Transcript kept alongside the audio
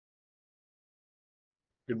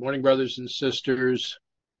Good morning, brothers and sisters.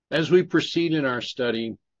 As we proceed in our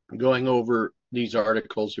study, going over these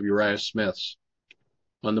articles of Uriah Smith's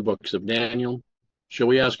on the books of Daniel, shall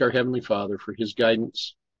we ask our Heavenly Father for his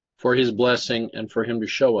guidance, for his blessing, and for him to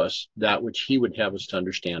show us that which he would have us to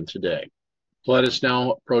understand today. Let us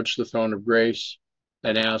now approach the throne of grace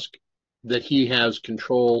and ask that he has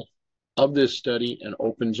control of this study and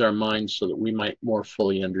opens our minds so that we might more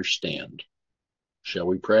fully understand. Shall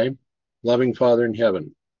we pray? Loving Father in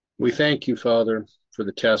heaven, we thank you, Father, for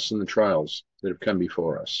the tests and the trials that have come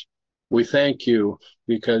before us. We thank you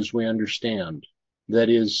because we understand that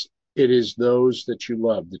it is those that you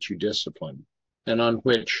love, that you discipline, and on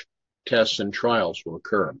which tests and trials will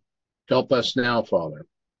occur. Help us now, Father.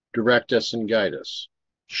 Direct us and guide us.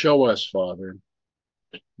 Show us, Father,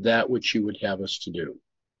 that which you would have us to do.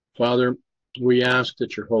 Father, we ask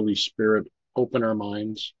that your Holy Spirit open our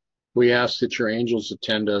minds. We ask that your angels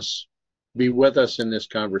attend us, be with us in this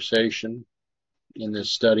conversation, in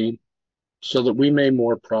this study, so that we may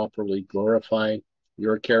more properly glorify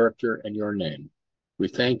your character and your name. We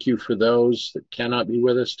thank you for those that cannot be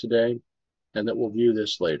with us today and that will view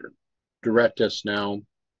this later. Direct us now.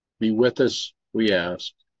 Be with us, we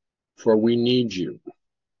ask, for we need you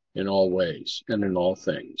in all ways and in all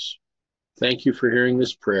things. Thank you for hearing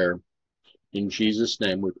this prayer. In Jesus'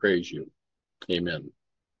 name we praise you. Amen.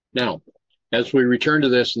 Now, as we return to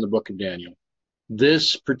this in the book of Daniel,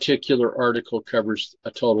 this particular article covers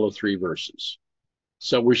a total of 3 verses.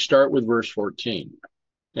 So we start with verse 14.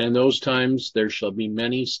 And in those times there shall be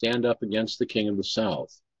many stand up against the king of the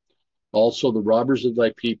south. Also the robbers of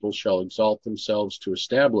thy people shall exalt themselves to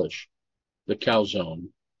establish the chazon,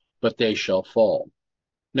 but they shall fall.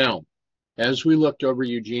 Now, as we looked over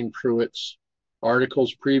Eugene Pruitt's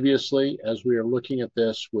articles previously, as we are looking at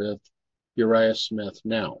this with Uriah Smith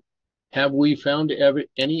now, have we found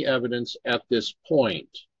any evidence at this point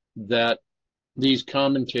that these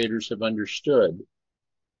commentators have understood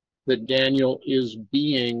that Daniel is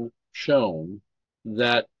being shown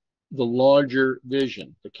that the larger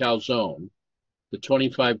vision, the chazon, the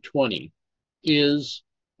 2520, is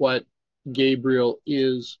what Gabriel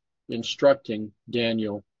is instructing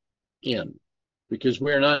Daniel in? Because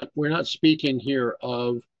we're not speaking here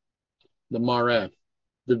of the mareh,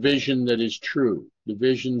 the vision that is true, the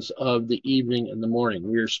visions of the evening and the morning.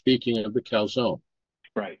 We are speaking of the chazon.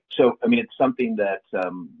 Right. So, I mean, it's something that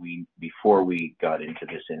before we got into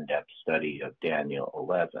this in-depth study of Daniel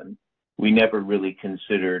 11, we never really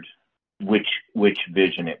considered which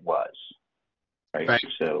vision it was. Right.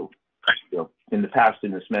 So, in the past,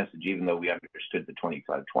 in this message, even though we understood the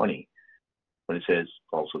 2520, when it says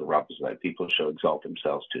also the robbers of thy people shall exalt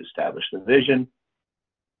themselves to establish the vision,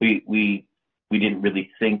 we didn't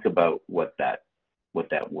really think about what that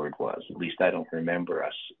word was. At least I don't remember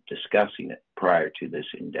us discussing it prior to this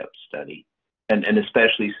in-depth study. And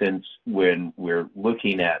especially since when we're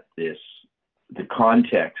looking at this, the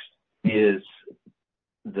context is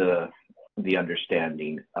the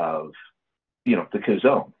understanding of, the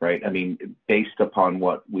chazon, right? I mean, based upon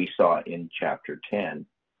what we saw in chapter 10,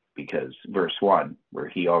 because verse 1, where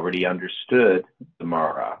he already understood the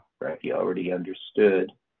mareh, right? He already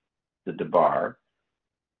understood the dabar,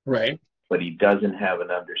 right? But he doesn't have an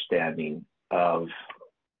understanding of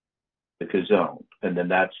the chazon. And then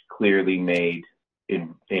that's clearly made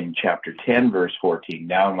in chapter 10, verse 14.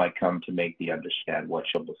 Now am I come to make thee understand what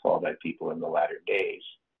shall befall thy people in the latter days,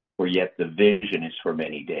 for yet the vision is for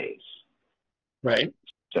many days. Right.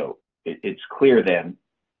 So it's clear then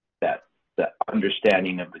that the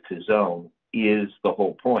understanding of the chazon is the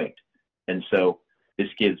whole point. And so this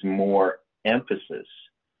gives more emphasis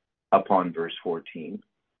upon verse 14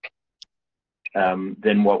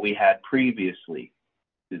 than what we had previously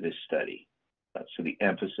to this study. So the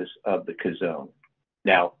emphasis of the chazon.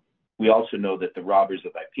 Now, we also know that the robbers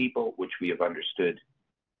of thy people, which we have understood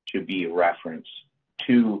to be a reference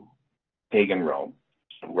to pagan Rome.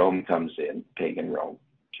 So Rome comes in, pagan Rome,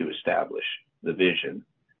 to establish the vision.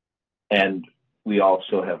 And we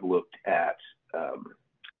also have looked at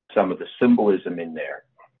some of the symbolism in there.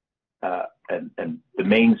 And the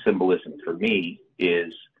main symbolism for me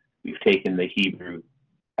is we've taken the Hebrew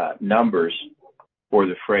numbers for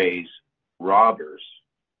the phrase robbers,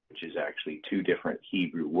 which is actually 2 different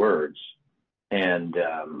Hebrew words, and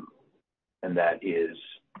that is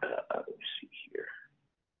let's see here,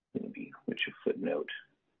 maybe which a footnote.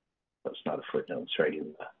 That's not a footnote; it's right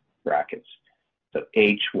in the brackets. So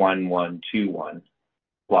H1121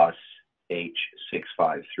 plus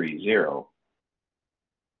H6530.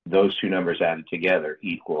 Those 2 numbers added together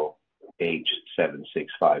equal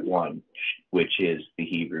H7651, which is the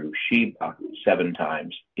Hebrew Sheba 7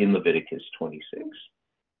 times in Leviticus 26.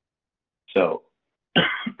 So,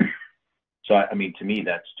 I mean, to me,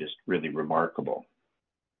 that's just really remarkable.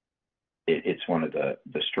 It's one of the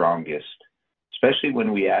strongest, especially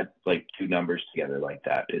when we add like two numbers together like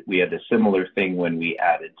that. We had a similar thing when we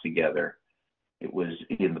added together. It was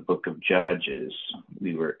in the book of Judges.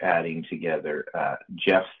 We were adding together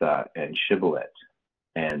Jephthah and Shibboleth,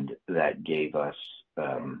 and that gave us,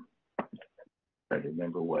 I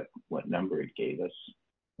remember what number it gave us.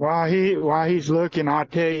 While he's looking, I'll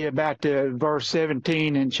tell you about the verse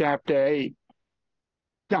 17 in chapter 8.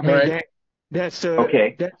 I mean, right. that's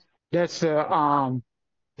Okay. that's the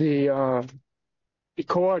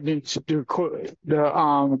coordinates, The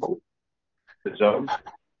zone.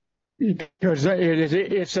 because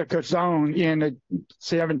it's a chazon in the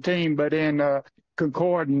 17, but in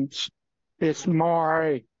concordance it's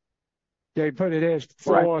Mare. They put it as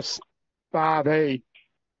 4-5-8.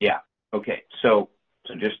 Yeah. Okay. So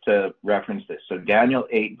just to reference this, so Daniel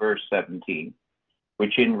 8 verse 17,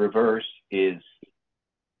 which in reverse is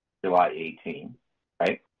July 18,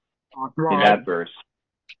 right? Right. In that verse.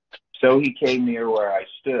 So he came near where I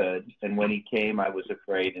stood, and when he came, I was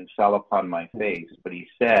afraid and fell upon my face. But he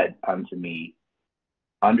said unto me,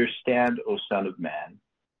 Understand, O Son of Man,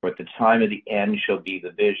 for at the time of the end shall be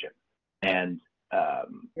the vision. And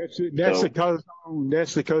that's the chazon.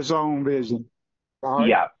 That's the chazon vision. Right?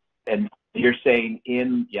 Yeah, and you're saying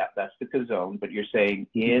that's the chazon, but you're saying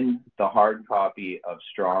in the hard copy of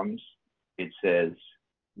Strong's, it says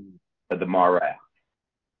the Marah,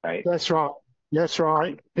 right? That's right. That's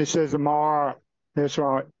right. It says Amar. That's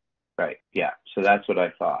right. Right. Yeah. So that's what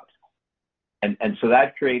I thought. And so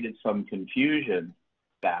that created some confusion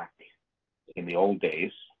back in the old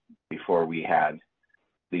days before we had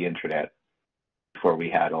the internet, before we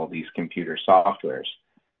had all these computer softwares.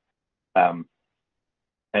 And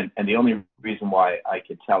the only reason why I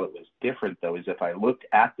could tell it was different, though, is if I looked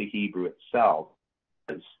at the Hebrew itself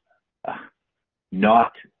as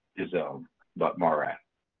not chazon, but Marah,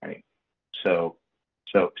 right? So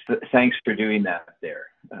thanks for doing that there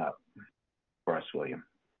for us, William.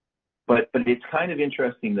 But it's kind of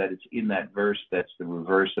interesting that it's in that verse that's the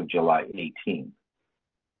reverse of July 18,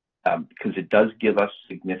 because it does give us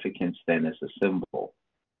significance then as a symbol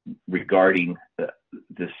regarding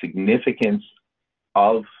the significance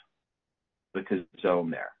of the chazon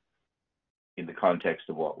there in the context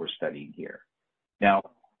of what we're studying here. Now,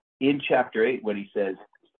 in chapter 8, what he says,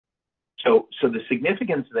 so the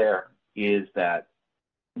significance there is that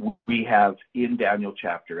we have in Daniel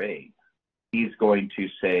chapter 8, he's going to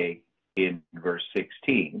say in verse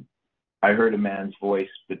 16, I heard a man's voice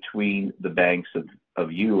between the banks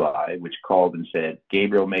of Uli, which called and said,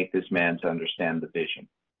 Gabriel, make this man to understand the vision.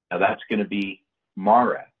 Now that's going to be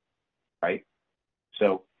Marah, right?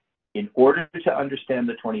 So in order to understand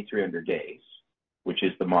the 2300 days, which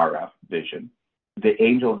is the Marah vision, the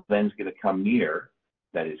angel then is going to come near,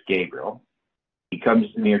 that is Gabriel. He comes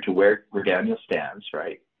near to where Daniel stands,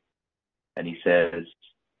 right? And he says,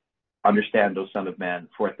 Understand, O Son of Man,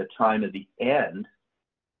 for at the time of the end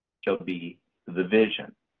shall be the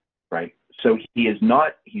vision, right? So he's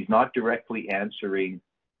not directly answering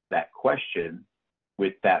that question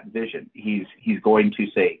with that vision. He's going to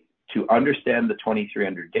say, to understand the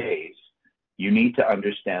 2300 days, you need to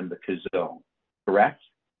understand the chazon, correct?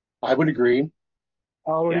 I would agree.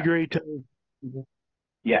 I would agree too.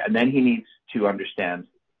 Yeah, and then he needs to understand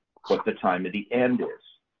what the time of the end is.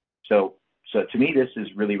 So to me, this is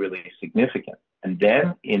really, really significant. And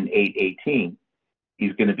then in 8:18,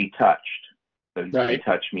 he's going to be touched. So he's going to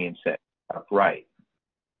touch me and say, upright.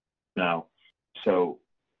 Now, so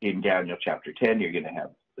in Daniel chapter 10, you're going to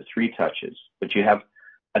have the 3 touches, but you have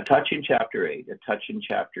a touch in chapter 8, a touch in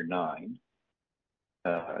chapter 9.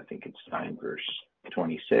 I think it's 9 verse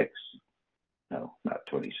 26. No, not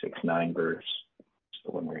 26, 9 verse. It's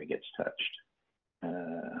the one where he gets touched.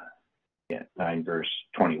 9 verse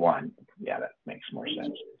 21. Yeah, that makes more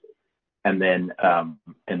sense. And then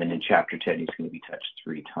in chapter 10, he's going to be touched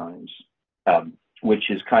 3 times, which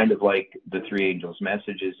is kind of like the 3 angels'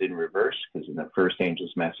 messages in reverse, because in the first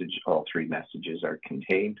angel's message, all 3 messages are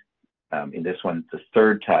contained. In this one, the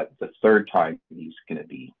third time he's going to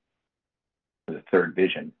be, the third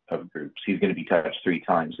vision of groups, he's going to be touched 3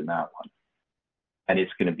 times in that one. And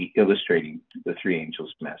it's going to be illustrating the 3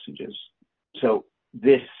 angels' messages. So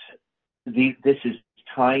this is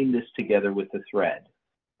tying this together with the thread.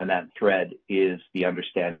 And that thread is the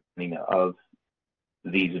understanding of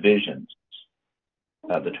these visions,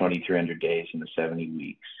 the 2300 days and the 70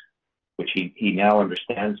 weeks, which he now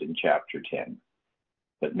understands in chapter 10.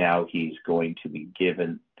 But now he's going to be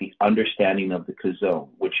given the understanding of the chazon,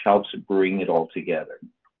 which helps bring it all together.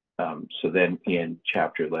 So then in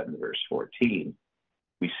chapter 11, verse 14,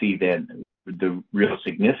 we see then the real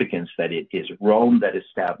significance that it is Rome that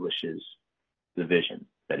establishes the vision.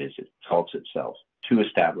 That is, it exalts itself to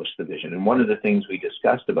establish the vision. And one of the things we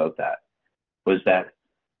discussed about that was that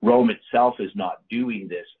Rome itself is not doing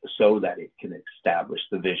this so that it can establish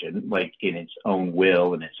the vision, like in its own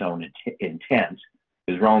will and its own intent,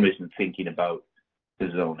 because Rome isn't thinking about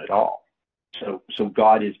his own at all. So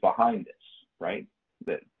God is behind this, right?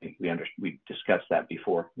 That we discussed that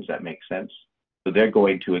before. Does that make sense? So they're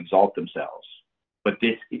going to exalt themselves, but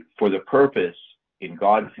this for the purpose in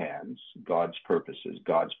God's hands, God's purposes,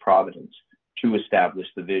 God's providence to establish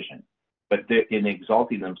the vision. But in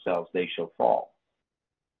exalting themselves, they shall fall.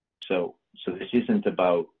 So this isn't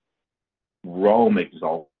about Rome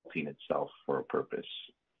exalting itself for a purpose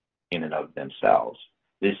in and of themselves.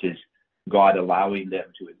 This is God allowing them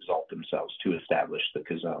to exalt themselves to establish the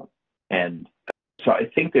chazon. And so I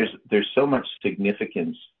think there's so much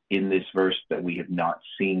significance in this verse that we have not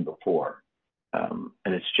seen before. And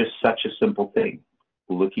it's just such a simple thing,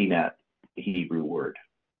 looking at the Hebrew word.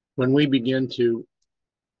 When we begin to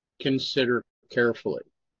consider carefully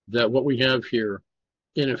that what we have here,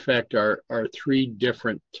 in effect, are three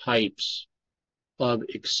different types of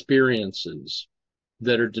experiences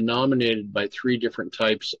that are denominated by three different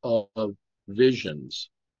types of visions,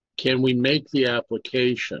 can we make the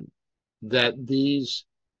application that these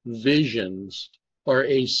visions are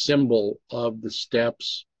a symbol of the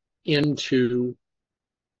steps into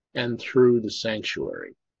and through the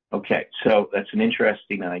sanctuary? Okay, so that's an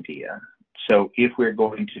interesting idea. So if we're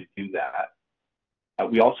going to do that,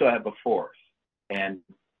 we also have a fourth, and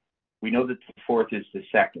we know that the fourth is the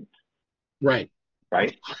second. Right.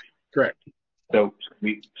 Right? Correct. So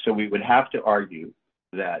we would have to argue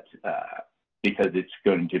that because it's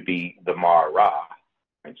going to be the Mara,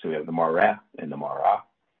 right? So we have the Mara and the Mara.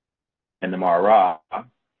 And the Mara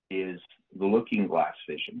is the looking glass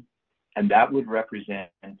vision. And that would represent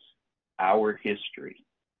our history.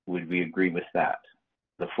 Would we agree with that?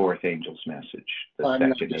 The fourth angel's message, the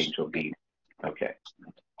second angel being. Okay.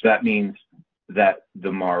 So that means that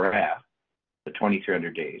the Mara, the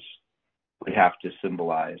 2300 days, would have to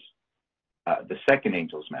symbolize the second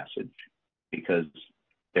angel's message, because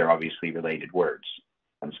they're obviously related words.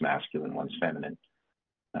 One's masculine, one's feminine,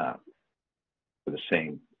 for the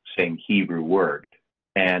same Hebrew word.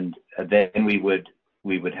 And then we would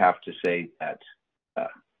have to say that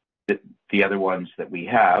the other ones that we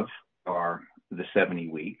have are the 70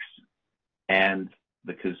 weeks and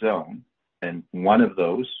the chazon, and one of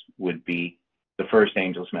those would be the first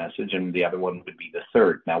angel's message, and the other one would be the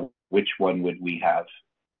third. Now, which one would we have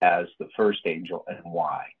as the first angel, and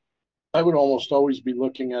why? I would almost always be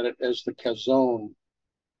looking at it as the chazon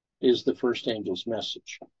is the first angel's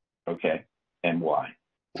message. Okay, and why?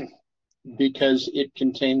 Because it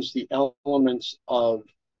contains the elements of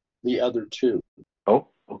the other two. Oh,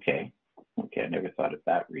 okay. Okay, I never thought of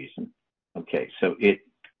that reason. Okay, so it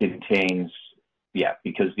contains,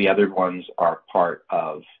 because the other ones are part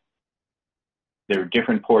of, they're a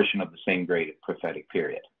different portion of the same great prophetic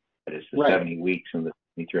period. That is the 70 weeks and the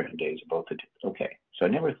 300 days of both. Okay, so I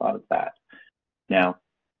never thought of that. Now,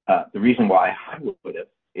 the reason why I would have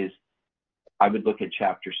is I would look at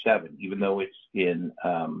chapter 7, even though it's in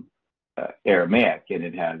Aramaic and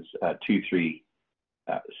it has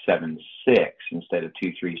 2376 instead of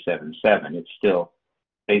 2377. It's still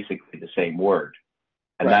basically the same word.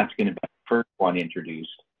 And that's going to be the first one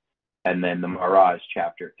introduced. And then the Mara is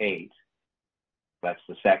chapter 8. That's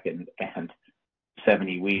the second, and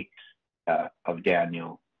 70 weeks of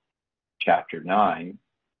Daniel chapter 9.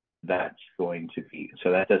 That's going to be,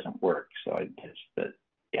 so that doesn't work. So it's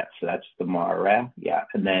so that's the Mara,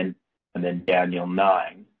 and then Daniel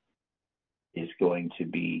 9 is going to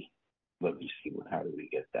be, let me see, how do we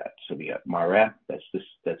get that? So we got Mara, that's the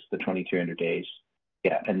 2300 days,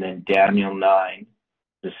 and then Daniel 9,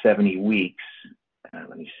 the 70 weeks.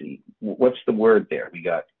 Let me see, what's the word there? We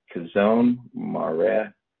got chazon,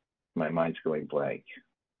 Mara. My mind's going blank.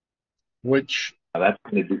 Which that's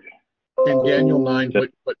going to be in Daniel 9.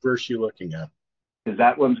 What verse are you looking at? Because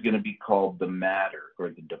that one's going to be called the matter, or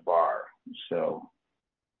the dabar. So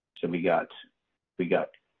we got okay.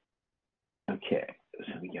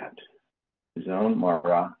 So we got chazon,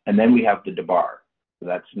 Mara, and then we have the dabar. So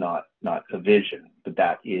that's not a vision, but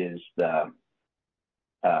that is the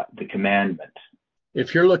commandment.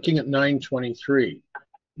 If you're looking at 9:23,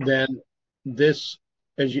 then this,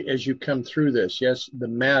 as you come through this, yes, the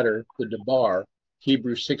matter, the dabar,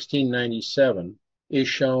 Hebrew 1697, is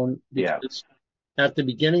shown. Because at the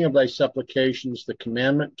beginning of thy supplications, the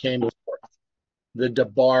commandment came forth. The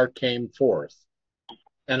dabar came forth.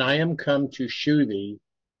 and I am come to shew thee,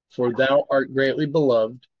 for thou art greatly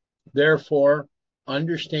beloved. Therefore,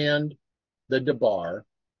 understand the dabar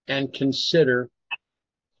and consider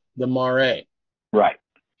the mare. Right.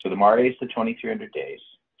 So the mare is the 2300 days.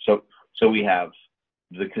 So we have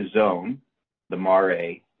the chazon, the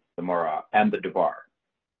mare, the mara, and the dabar.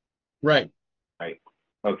 Right. Right.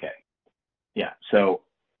 Okay. Yeah. So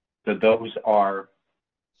those are,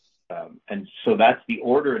 and so that's the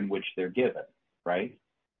order in which they're given, right?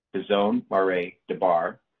 Chazon, mare,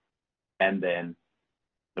 dabar, and then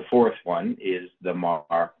the fourth one is the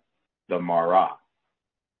mara.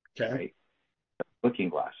 Okay. Right? Looking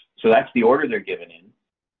glass. So that's the order they're given in.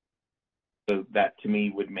 So that to me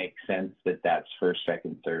would make sense that that's first,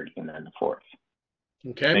 second, third, and then the fourth.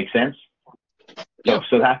 Okay. Make sense? Yeah.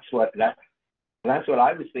 So that's what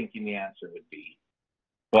I was thinking the answer would be.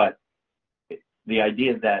 But the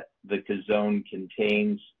idea that the chazon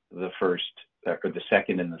contains the first or the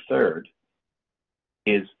second and the third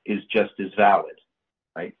is just as valid,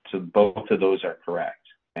 right? So both of those are correct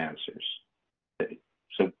answers.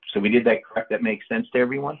 So we did that correct. That makes sense to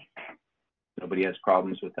everyone? Nobody has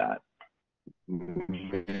problems with that?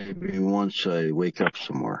 Maybe once I wake up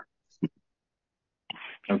some more.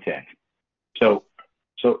 Okay. So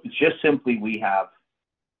it's just simply we have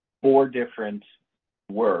four different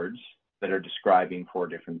words that are describing four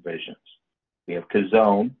different visions. We have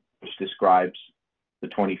chazon, which describes the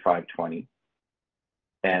 2520,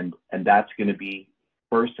 and that's going to be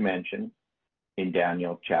first mentioned in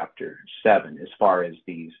Daniel chapter 7 as far as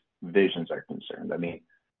these visions are concerned. I mean,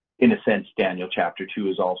 in a sense, Daniel chapter 2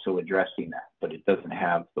 is also addressing that, but it doesn't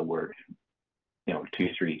have the word,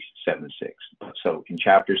 2376. So in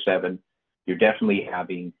chapter 7, you're definitely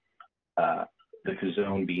having the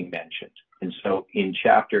chazon being mentioned. And so in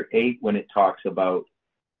chapter 8, when it talks about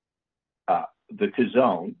the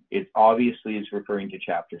chazon, it obviously is referring to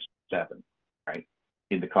chapter 7, right?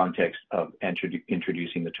 In the context of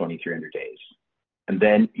introducing the 2300 days. And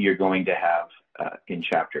then you're going to have, in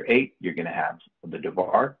chapter 8, you're going to have the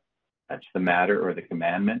dabar. That's the matter or the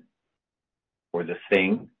commandment or the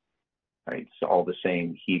thing, right? It's all the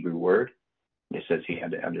same Hebrew word. It says he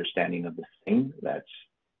had an understanding of the thing.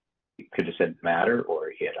 He could have said matter,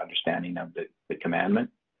 or he had understanding of the commandment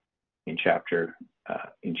in chapter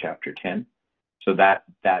 10. So that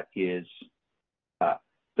is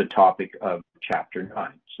the topic of chapter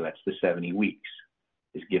 9. So that's the 70 weeks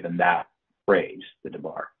is given that phrase, the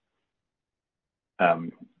dabar.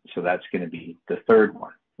 So that's going to be the third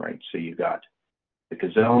one, right? So you've got the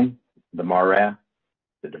chazon, the mara,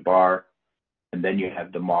 the dabar, and then you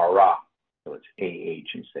have the mara. So it's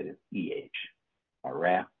AH instead of EH.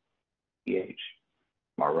 Mara, EH.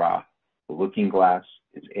 Mara. The looking glass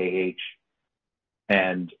is AH.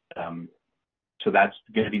 And so that's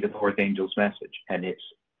going to be the fourth angel's message. And it's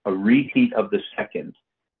a repeat of the second,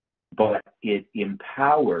 but it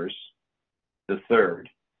empowers the third,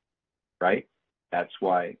 right? That's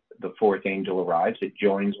why the fourth angel arrives. It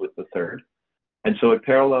joins with the third. And so it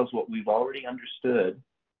parallels what we've already understood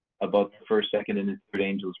about the first, second, and the third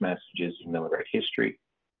angel's messages in Millerite history.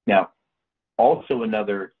 Now, also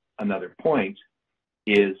another point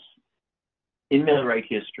is in Millerite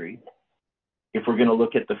history, if we're going to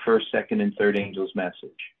look at the first, second, and third angel's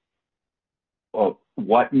message, well,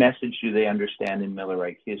 what message do they understand in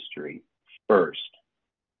Millerite history first?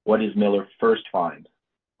 What does Miller first find?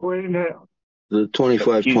 The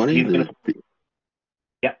 2520?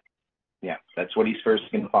 Yeah, that's what he's first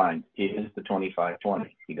going to find is the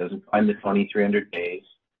 2520. He doesn't find the 2300 days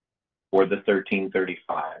or the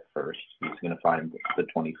 1335 first. He's going to find the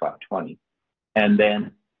 2520. And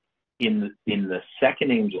then in the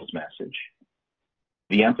second angel's message,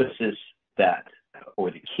 the emphasis that,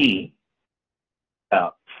 or the key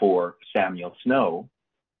for Samuel Snow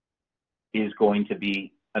is going to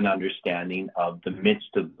be an understanding of the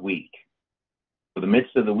midst of the week. So the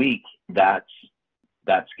midst of the week, that's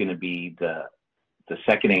going to be the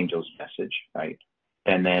second angel's message, right?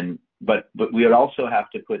 And then, but we would also have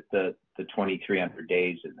to put the 2300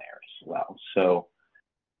 days in there as well. So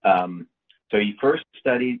he first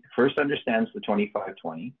understands the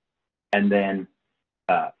 2520, and then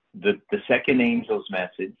the second angel's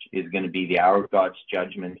message is going to be the hour of God's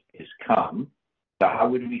judgment is come. So how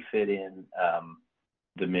would we fit in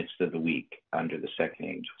the midst of the week under the second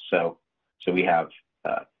angel? So we have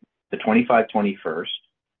the 2520 first.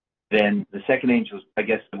 Then the second angel's, I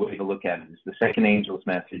guess the way to look at it is the second angel's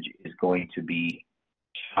message is going to be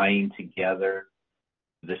tying together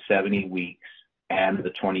the 70 weeks and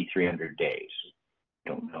the 2300 days.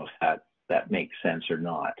 I don't know if that makes sense or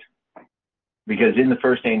not. Because in the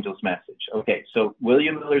first angel's message, okay, so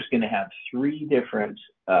William Miller's going to have three different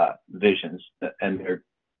visions, and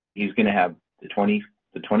he's going to have the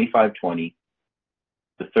 2520,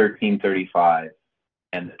 the 1335,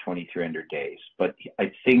 and the 2300 days. But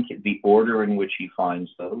I think the order in which he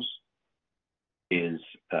finds those is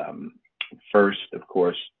first, of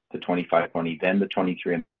course, the 2520, then the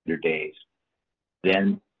 2300 days.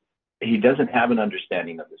 Then he doesn't have an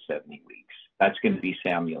understanding of the 70 weeks. That's going to be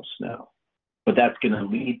Samuel Snow. But that's going to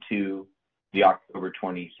lead to the October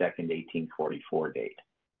 22nd, 1844 date.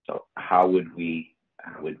 So how would we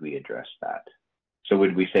address that? So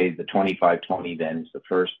would we say the 2520 then is the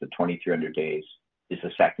first, the 2300 days is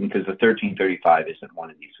the second, because the 1335 isn't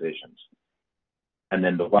one of these visions. And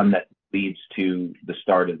then the one that leads to the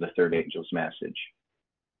start of the third angel's message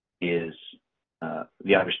is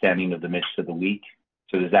the understanding of the midst of the week.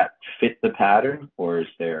 So does that fit the pattern, or is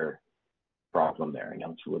there problem there? I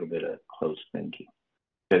know it's a little bit of close thinking,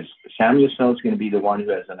 because Samuel Snow is going to be the one who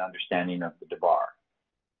has an understanding of the dabar.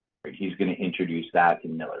 Right? He's going to introduce that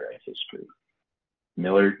in Millerite history.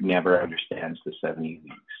 Miller never understands the 70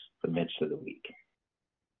 weeks, the midst of the week,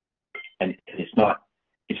 and it's not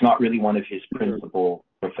really one of his principal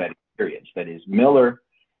prophetic periods. That is, Miller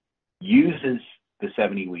uses the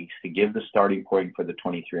 70 weeks to give the starting point for the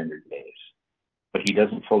 2300 days, but he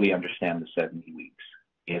doesn't fully understand the 70 weeks.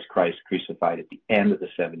 He has Christ crucified at the end of the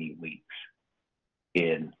 70 weeks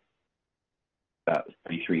in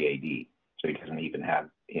 33 AD. So he doesn't even have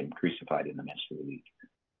him crucified in the midst of the week.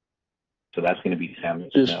 So that's going to be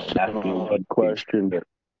Samuel Snow. That's an odd question.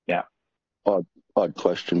 Yeah. Odd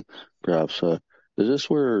question, perhaps. Is this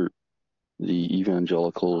where the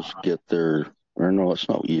evangelicals get their, or no, it's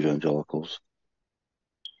not evangelicals.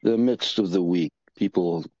 The midst of the week,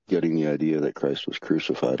 people getting the idea that Christ was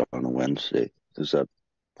crucified on a Wednesday. Is that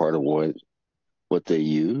part of what they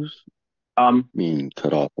use? Being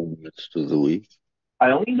cut off in the midst of the week?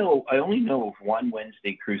 I only know of one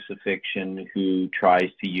Wednesday crucifixion who tries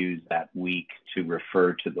to use that week to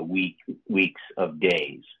refer to the weeks of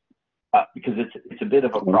days, because it's a bit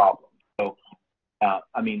of a problem. So,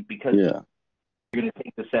 because you're going to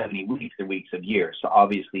take the 70 weeks, the weeks of years. So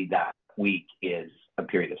obviously that week is a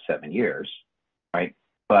period of 7 years, right?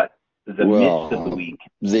 But the midst of the week,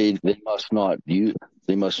 they must not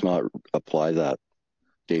apply that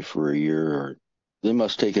day for a year, or they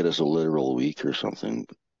must take it as a literal week or something.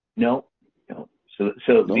 No. So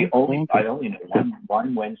no? I only know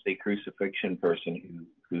one Wednesday crucifixion person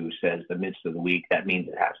who says the midst of the week. That means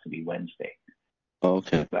it has to be Wednesday.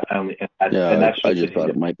 Okay. I just thought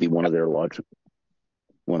it might be one of their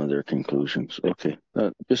conclusions. Okay,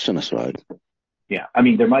 just an aside. Yeah,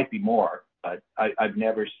 there might be more, but I've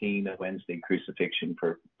never seen a Wednesday crucifixion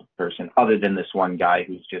person, other than this one guy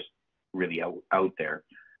who's just really out there,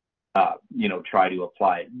 try to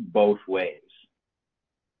apply it both ways.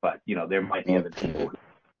 But, there might be other people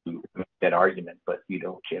who make that argument, but you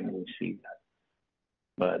don't generally see that.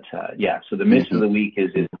 But, so the midst of the week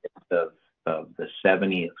is in the midst of the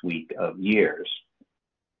 70th week of years.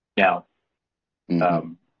 Now,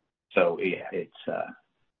 most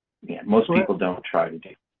people don't try to do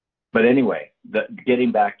it. But anyway,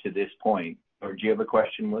 getting back to this point, or do you have a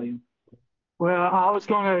question, William? Well, I was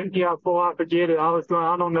going to, before I forget it, I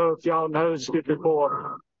don't know if y'all noticed it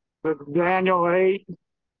before, but Daniel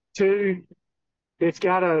 8:2, it's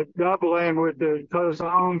got a doubling with the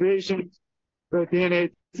chazon vision, but then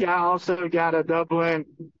it's also got a doubling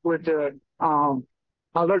with the, I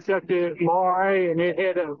looked up the Mara, and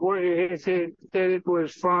it said it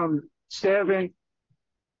was from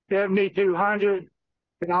 7,200,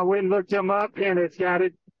 and I went and looked them up, and it's got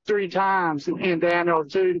it 3 times in Daniel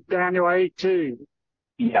 8:2.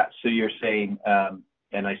 Yeah, so you're saying,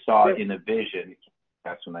 and I saw it in a vision.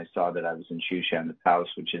 That's when I saw that I was in Shushan, the palace,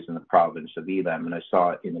 which is in the province of Elam, and I saw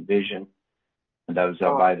it in a vision, and that was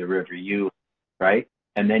by the river Elam, right?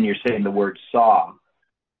 And then you're saying the word saw.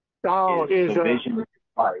 Is vision is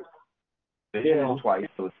twice. Vision is twice,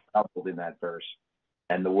 so it's doubled in that verse.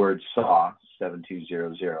 And the word saw,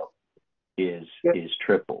 7200, is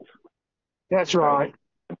tripled. That's right.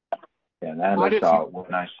 And that I saw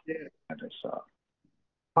when I saw.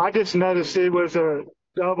 I just noticed it was a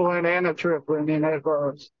doubling and a tripling in that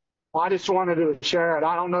verse. I just wanted to share it.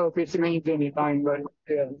 I don't know if it means anything, but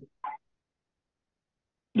yeah.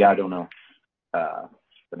 Yeah, I don't know.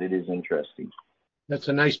 But it is interesting. That's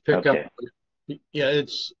a nice pickup. Okay. Yeah,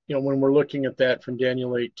 it's, when we're looking at that from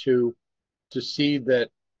Daniel 8:2, to see that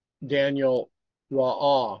Daniel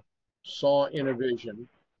saw in a vision,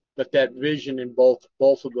 but that vision in both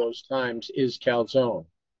of those times is chazon.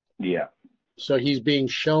 Yeah. So he's being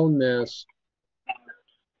shown this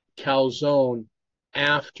chazon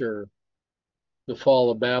after the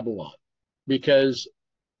fall of Babylon, because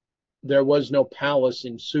there was no palace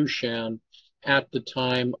in Shushan at the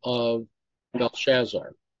time of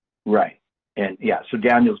Belshazzar. Right. And yeah, so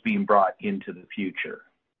Daniel's being brought into the future.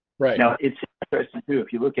 Right. Now, it's interesting, too,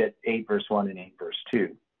 if you look at 8 verse 1 and 8 verse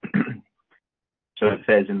 2. So it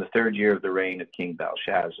says, in the 3rd year of the reign of King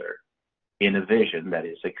Belshazzar, in a vision, that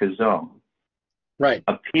is a chazon, right,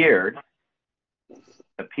 appeared,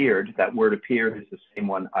 that word appeared is the same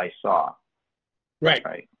one I saw. Right.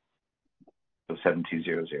 Right. So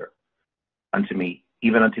 7200. Unto me,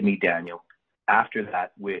 even unto me, Daniel, after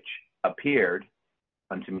that which appeared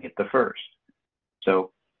unto me at the first.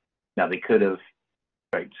 So now they could have,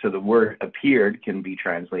 right, so the word appeared can be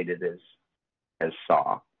translated as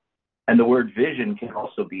saw. And the word vision can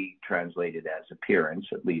also be translated as appearance,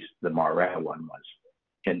 at least the Marah one was,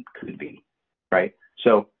 and could be, right?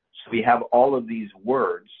 So we have all of these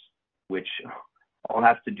words, which all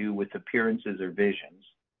have to do with appearances or visions.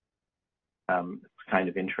 It's kind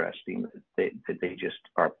of interesting that they just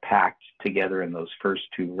are packed together in those first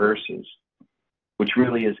 2 verses, which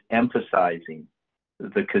really is emphasizing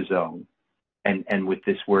the chazon, and with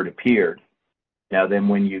this word appeared. Now then,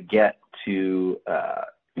 when you get to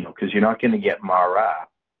because you're not going to get Marah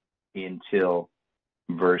until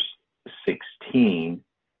verse 16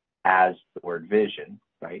 as the word vision,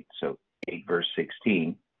 right? So 8 verse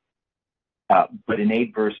 16. But in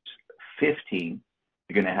 8 verse 15,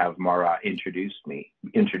 you're going to have Marah introduced.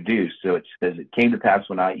 So it says, it came to pass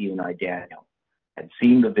when even I, Daniel, had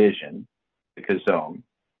seen the vision, the chazon,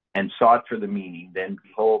 and sought for the meaning, then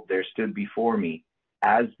behold, there stood before me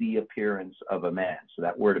as the appearance of a man. So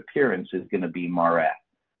that word appearance is going to be Marah,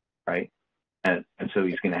 right? And so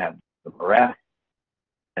he's going to have the Marah.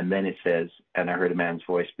 And then it says, and I heard a man's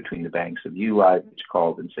voice between the banks of Uli, which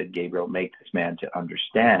called and said, Gabriel, make this man to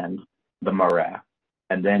understand the Marah.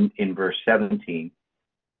 And then in verse 17,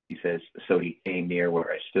 he says, so he came near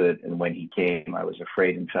where I stood, and when he came, I was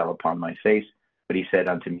afraid and fell upon my face. But he said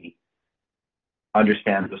unto me,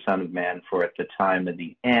 understand the Son of Man, for at the time of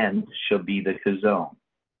the end shall be the chazon.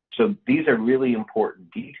 So these are really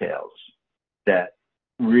important details that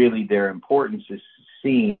really their importance is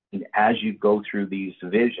seen as you go through these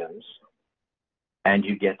visions and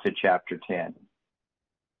you get to chapter 10,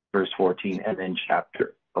 verse 14, and then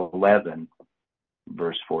chapter 11,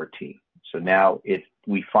 verse 14. So now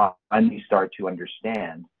we finally start to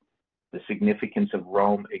understand the significance of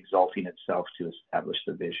Rome exalting itself to establish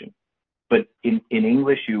the vision. But in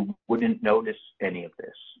English, you wouldn't notice any of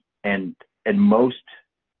this. And most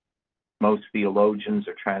theologians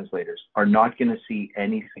or translators are not going to see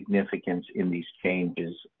any significance in these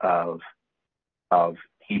changes of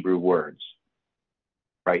Hebrew words,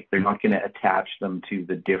 right? They're not going to attach them to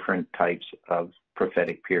the different types of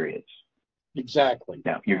prophetic periods. Exactly.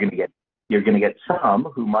 Now, you're going to get some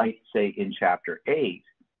who might say in chapter 8,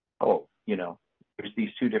 there's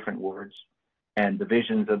these 2 different words. And the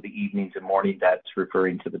visions of the evenings and morning, that's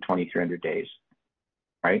referring to the 2300 days,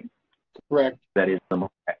 right? Correct. That is the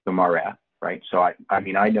Marah, right? So,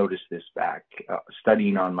 I noticed this back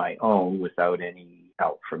studying on my own without any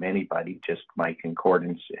help from anybody, just my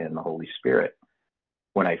concordance and the Holy Spirit.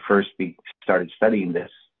 When I first started studying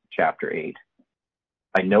this, chapter 8,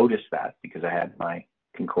 I noticed that because I had my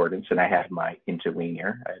concordance and I had my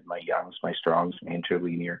interlinear. I had my Young's, my Strong's, my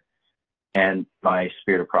interlinear, and my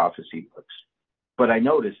Spirit of Prophecy books. But I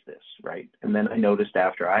noticed this, right? And then I noticed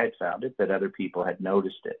after I had found it that other people had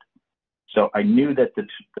noticed it. So I knew that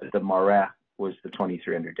the Marah was the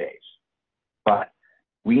 2300 days. But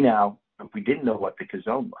we didn't know what the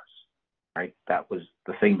chazon was, right? That was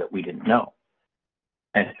the thing that we didn't know.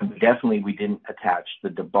 And definitely we didn't attach the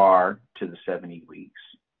dabar to the 70 weeks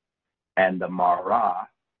and the Marah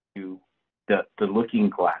to the looking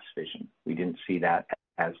glass vision. We didn't see that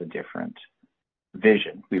as a different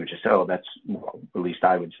vision. We would just, that's, well, at least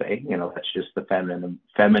I would say, that's just the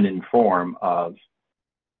feminine form of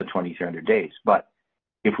the 2300 days. But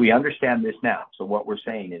if we understand this now, so what we're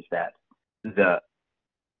saying is that the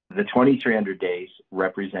 2300 days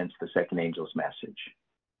represents the second angel's message.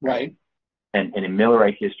 Right. And in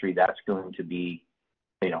Millerite history, that's going to be,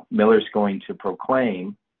 Miller's going to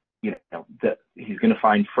proclaim, that he's going to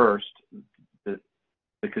find first the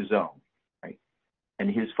chazon, right?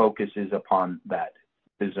 And his focus is upon that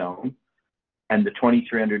chazon, and the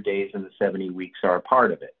 2300 days and the 70 weeks are a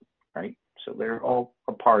part of it, right? So they're all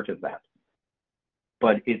a part of that.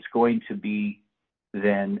 But it's going to be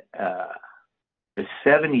then the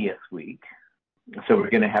 70th week. So we're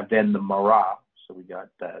going to have then the Marah. So we got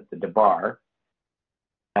the dabar,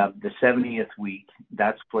 The 70th week,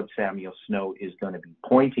 that's what Samuel Snow is going to be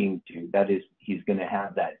pointing to. That is, he's going to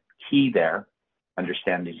have that key there,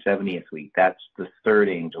 understanding 70th week. That's the third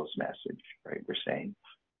angel's message, right? We're saying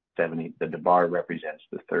 70, the dabar represents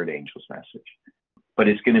the third angel's message. But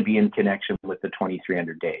it's going to be in connection with the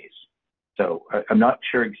 2300 days. So I'm not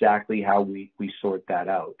sure exactly how we sort that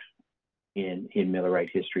out in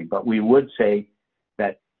Millerite history, but we would say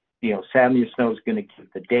that, you know, Samuel Snow is going to give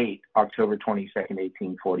the date October 22nd,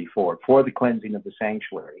 1844, for the cleansing of the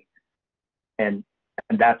sanctuary, and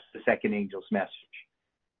that's the second angel's message.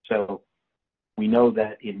 So we know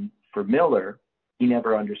that for Miller, he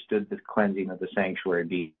never understood the cleansing of the sanctuary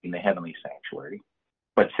being the heavenly sanctuary,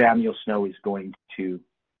 but Samuel Snow is going to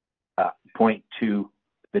point to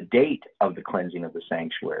the date of the cleansing of the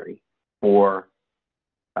sanctuary for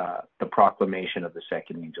the proclamation of the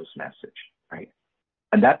second angel's message, right?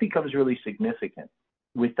 And that becomes really significant.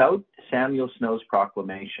 Without Samuel Snow's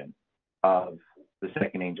proclamation of the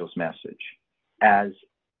second angel's message as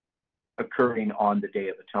occurring on the Day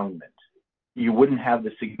of Atonement, you wouldn't have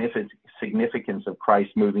the significance of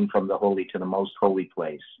Christ moving from the holy to the most holy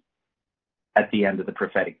place at the end of the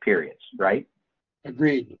prophetic periods, right?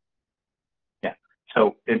 Agreed. Yeah.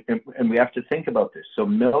 So, and we have to think about this. So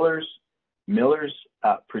Miller's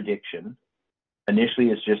prediction initially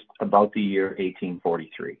is just about the year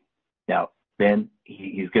 1843. Now, then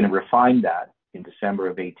he's going to refine that in December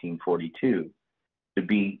of 1842 to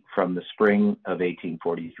be from the spring of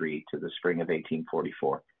 1843 to the spring of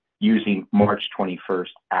 1844, using March 21st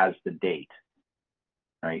as the date,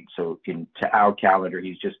 right? So to our calendar,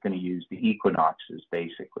 he's just going to use the equinoxes,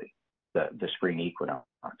 basically, the spring equinox.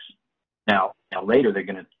 Now later they're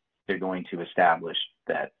going to establish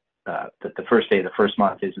that the first day of the first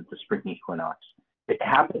month isn't the spring equinox. It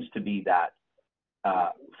happens to be that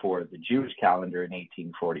for the Jewish calendar in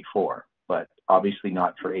 1844, but obviously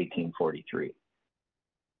not for 1843.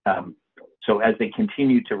 So as they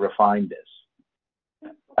continue to refine this,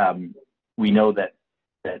 we know that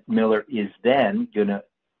Miller is then going to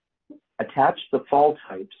attach the fall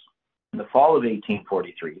types in the fall of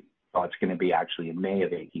 1843. Well, it's going to be actually in May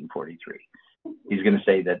of 1843. He's going to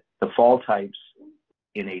say that the fall types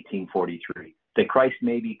in 1843, that Christ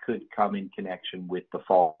maybe could come in connection with the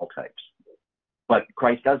fall types. But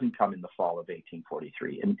Christ doesn't come in the fall of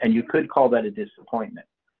 1843. And you could call that a disappointment.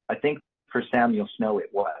 I think for Samuel Snow it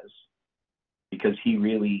was, because he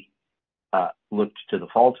really looked to the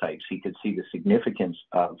fall types. He could see the significance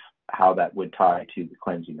of how that would tie to the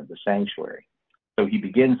cleansing of the sanctuary. So he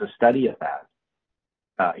begins a study of that.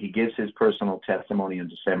 He gives his personal testimony on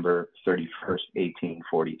December 31st,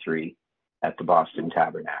 1843 at the Boston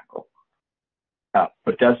Tabernacle,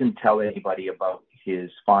 but doesn't tell anybody about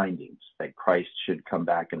his findings that Christ should come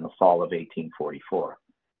back in the fall of 1844.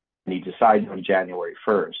 And he decides on January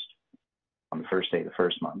 1st, on the first day of the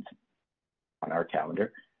first month on our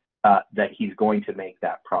calendar, that he's going to make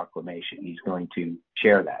that proclamation. He's going to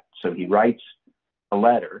share that. So he writes a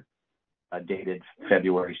letter dated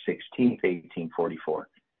February 16th, 1844,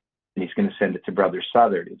 and he's going to send it to Brother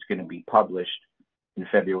Southard. It's going to be published in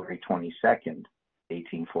February 22nd,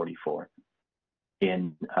 1844,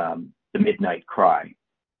 in the Midnight Cry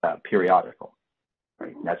periodical.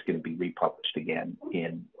 Right? And that's going to be republished again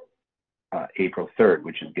in April 3rd,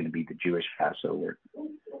 which is going to be the Jewish Passover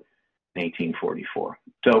in 1844.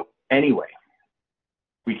 So anyway,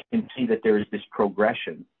 we can see that there is this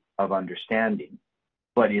progression of understanding,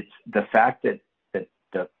 but it's the fact that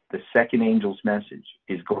the second angel's message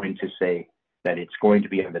is going to say that it's going to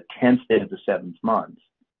be on the 10th day of the 7th month.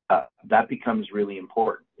 That becomes really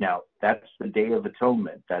important. Now, that's the Day of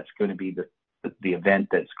Atonement. That's going to be the event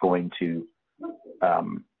that's going to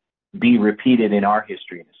be repeated in our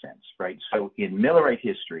history, in a sense, right? So in Millerite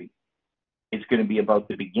history, it's going to be about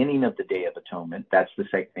the beginning of the Day of Atonement. That's the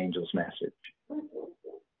second angel's message.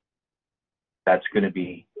 That's going to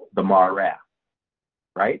be the Marah,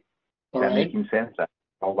 right? Is that making sense?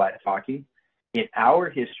 All that talking. In our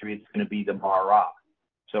history, it's going to be the Marah.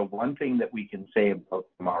 So one thing that we can say about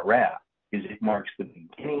the Marah is it marks the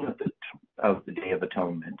beginning of the Day of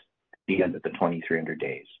Atonement, the end of the 2300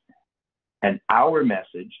 days. And our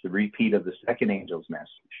message, the repeat of the second angel's message,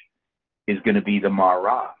 is going to be the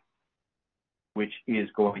Marah, which is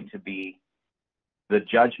going to be the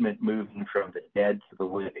judgment moving from the dead to the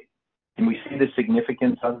living. Can we see the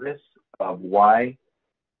significance of this, of why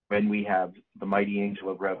when we have the mighty angel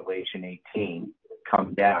of Revelation 18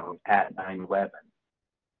 come down at 9/11,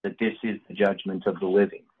 that this is the judgment of the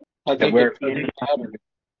living? I think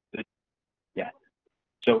yeah.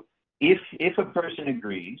 So if a person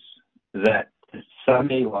agrees that the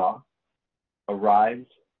Sunday law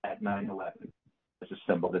arrives at 9/11, the a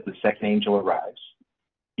symbol that the second angel arrives,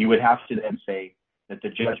 you would have to then say that the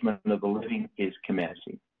judgment of the living is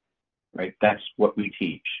commencing, right? That's what we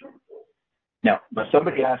teach. Now, but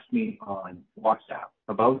somebody asked me on WhatsApp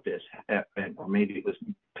about this, or maybe it was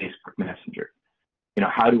Facebook Messenger.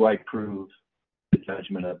 How do I prove the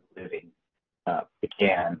judgment of the living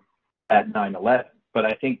began at 9/11? But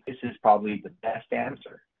I think this is probably the best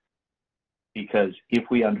answer, because if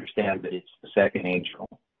we understand that it's the second angel,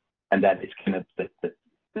 and that it's going to,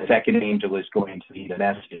 the second angel is going to be the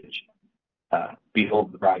message,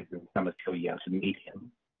 behold, the bridegroom cometh to you to meet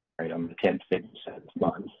him, right, on the 10th day of the 7th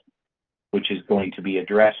month, which is going to be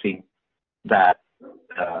addressing that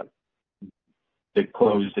the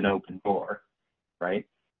closed and open door, right?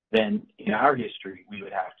 Then in our history, we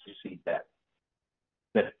would have to see that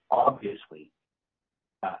obviously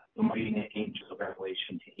the mighty angel of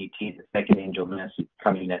Revelation 18, the second angel message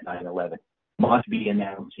coming at 9/11, must be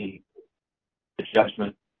announcing the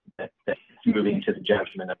judgment that's moving to the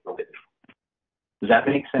judgment of the living. Does that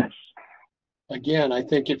make sense? Again, I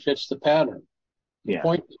think it fits the pattern. The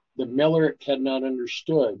point that Miller had not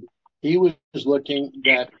understood, he was looking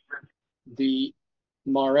that the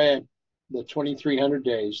Mareh, the 2300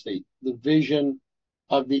 days, the vision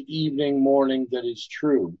of the evening, morning that is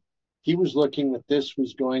true. He was looking that this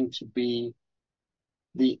was going to be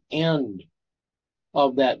the end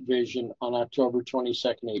of that vision on October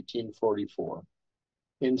 22nd, 1844,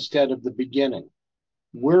 instead of the beginning.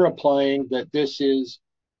 We're applying that this is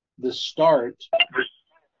the start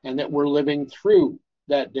and that we're living through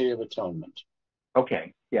that Day of Atonement.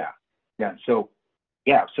 Okay, yeah. So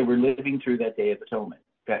we're living through that Day of Atonement,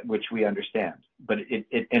 which we understand. But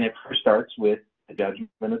it first starts with the judgment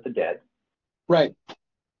of the dead. Right.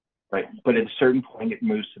 Right. But at a certain point, it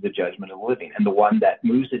moves to the judgment of the living. And the one that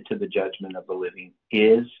moves it to the judgment of the living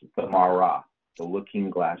is the Marah, the looking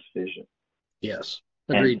glass vision. Yes.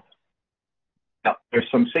 Agreed. Now, there's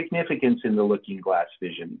some significance in the looking glass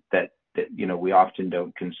vision that we often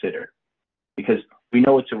don't consider, because we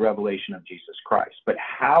know it's a revelation of Jesus Christ. But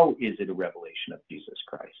how is it a revelation of Jesus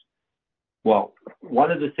Christ? Well, one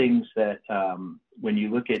of the things that when you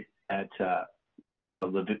look at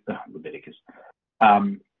Leviticus,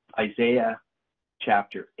 Isaiah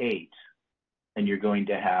chapter 8, and you're going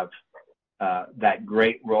to have that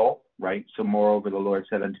great roll, right? So moreover, the Lord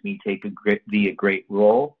said unto me, take thee a great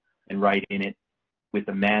roll and write in it with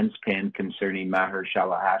a man's pen concerning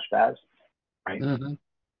Maher-shalal-Hash-Baz, right? Mm-hmm.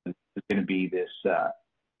 It's going to be this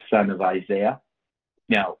son of Isaiah.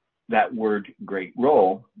 Now, that word great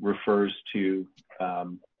roll refers to a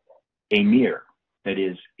mirror. That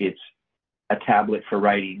is, it's a tablet for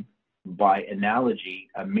writing. By analogy,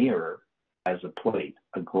 a mirror as a plate,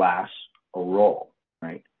 a glass, a roll,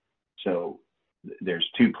 right? So there's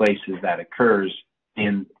two places that occurs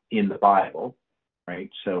in the Bible, right?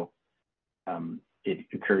 So it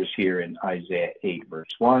occurs here in Isaiah 8,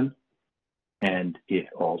 verse 1, and it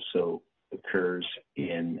also occurs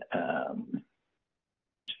in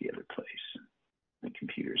the other place. The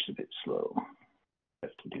computer's a bit slow. I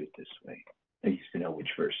have to do it this way. I used to know which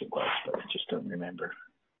verse it was, but I just don't remember.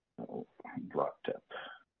 Oh, blocked up.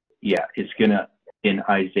 Yeah, it's gonna in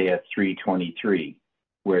Isaiah 3:23,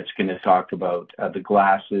 where it's gonna talk about the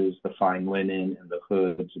glasses, the fine linen, and the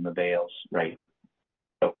hoods and the veils, right?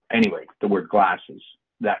 So anyway, the word glasses,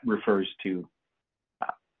 that refers to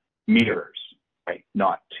mirrors, right?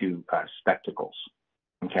 Not to spectacles.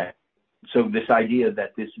 Okay. So this idea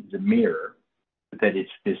that this is a mirror, that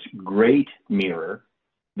it's this great mirror,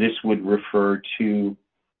 this would refer to,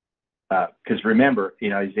 because remember,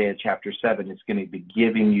 in Isaiah chapter 7, it's going to be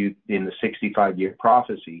giving you, in the 65-year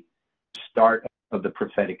prophecy, start of the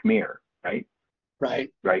prophetic mirror, right?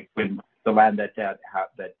 Right. Right. When the land that thou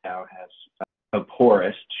hast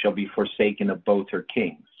abhorrest shall be forsaken of both her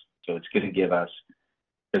kings. So it's going to give us,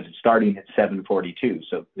 because it's starting at 742.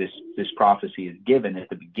 So this prophecy is given at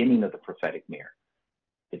the beginning of the prophetic mirror.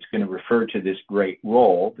 It's going to refer to this great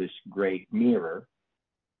roll, this great mirror,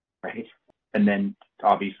 right? And then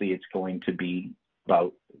obviously it's going to be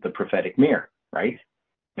about the prophetic mirror, right?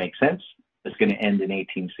 Make sense? It's going to end in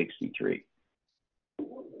 1863.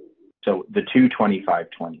 So the two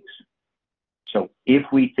 2520s. So if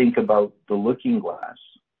we think about the looking glass,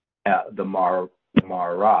 the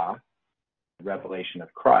Marah, revelation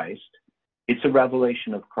of Christ, it's a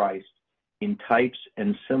revelation of Christ in types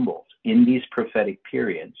and symbols in these prophetic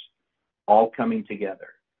periods, all coming together.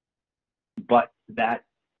 But that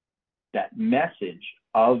message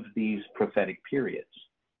of these prophetic periods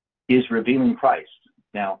is revealing Christ.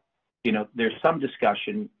 Now, there's some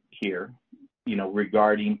discussion here,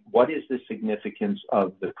 regarding what is the significance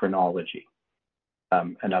of the chronology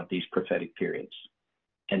and of these prophetic periods.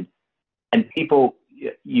 And people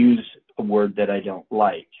use a word that I don't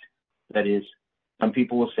like. That is, some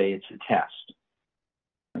people will say it's a test.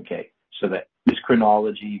 Okay, so that this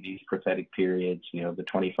chronology, these prophetic periods, the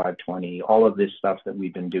 25-20, all of this stuff that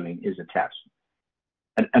we've been doing is a test.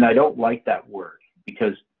 And I don't like that word,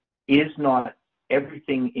 because is not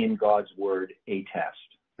everything in God's word a test?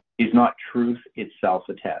 Is not truth itself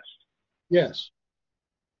a test? Yes.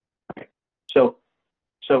 Okay.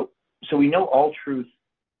 So we know all truth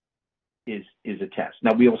is a test.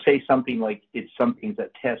 Now we will say something like something's a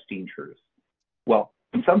testing truth. Well,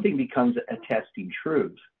 when something becomes a testing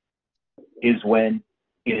truth is when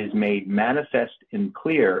it is made manifest and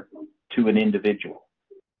clear to an individual,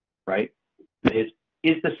 right? Is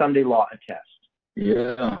the Sunday law a test?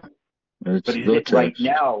 Yeah. But is it right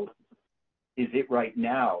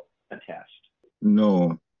now a test?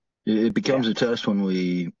 No. It becomes a test when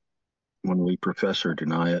we profess or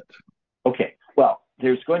deny it. Okay. Well,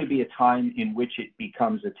 there's going to be a time in which it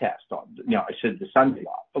becomes a test. I said the Sunday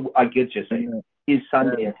law. I could just say, is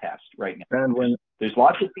Sunday a test right now? And when there's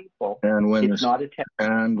lots of people, it's not a test.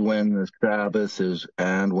 And when the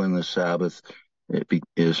Sabbath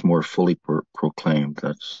is more fully proclaimed,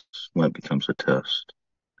 that's when it becomes a test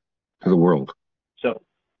to the world. So,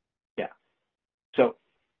 yeah. So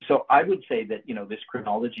I would say that, this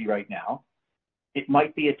chronology right now, it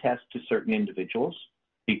might be a test to certain individuals,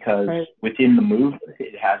 because within the movement,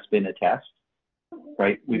 it has been a test,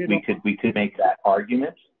 right? We could make that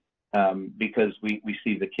argument, because we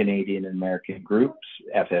see the Canadian and American groups,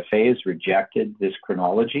 FFA has rejected this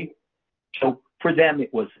chronology. So for them,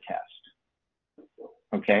 it was a test.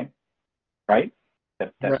 Okay? Right?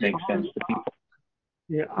 That makes sense to people.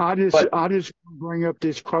 Yeah, I just bring up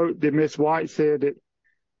this quote that Miss White said, that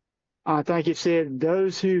I think it said,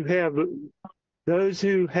 those who have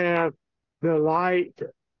the light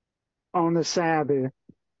on the Sabbath,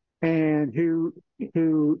 and who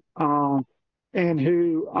I'm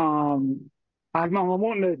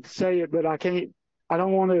wanting to say it, but I can't. I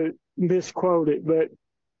don't want to misquote it, but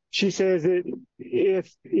she says that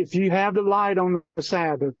if you have the light on the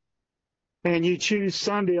Sabbath and you choose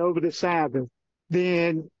Sunday over the Sabbath,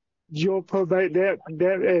 then you'll probate that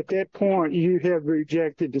at that point you have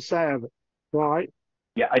rejected the Sabbath, right?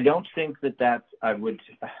 Yeah, I don't think that I would.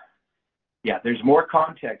 Yeah, there's more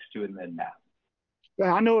context to it than that.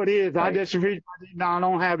 Well, I know it is. Right. I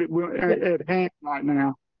don't have it at hand right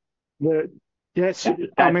now, but that's at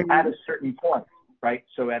a certain point, right?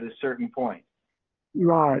 So at a certain point,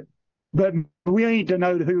 right? But we need to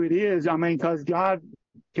know who it is. I mean, because God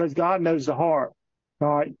knows the heart,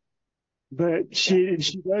 right? But she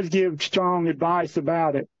does give strong advice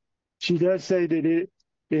about it. She does say that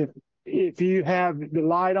if you have the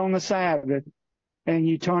light on the Sabbath and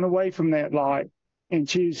you turn away from that light and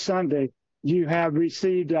choose Sunday, you have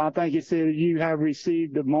received, I think it said, you have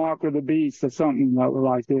received the mark of the beast or something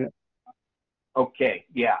like that. Okay,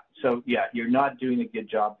 yeah. So, yeah, you're not doing a good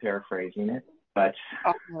job paraphrasing it, but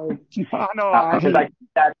I know. I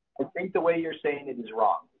think the way you're saying it is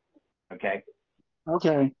wrong. Okay.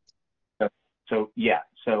 Okay. So yeah.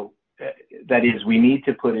 So that is, we need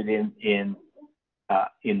to put it in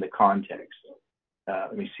the context.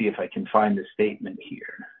 Let me see if I can find the statement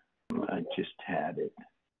here. I just had it.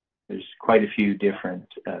 There's quite a few different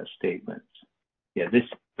statements. Yeah, this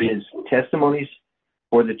is Testimonies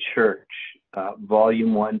for the Church,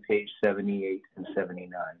 Volume 1, page 78 and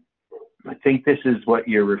 79. I think this is what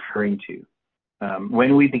you're referring to.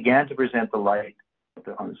 When we began to present the light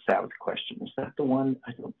on the Sabbath question, is that the one?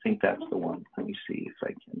 I don't think that's the one. Let me see if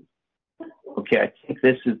I can. Okay, I think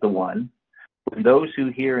this is the one. When those who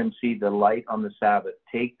hear and see the light on the Sabbath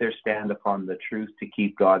take their stand upon the truth to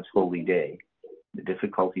keep God's holy day, the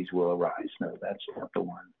difficulties will arise. No, that's not the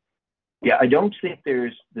one. Yeah, I don't think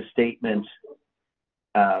there's the statement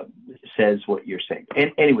says what you're saying.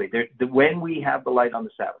 And anyway, when we have the light on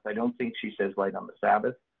the Sabbath, I don't think she says light on the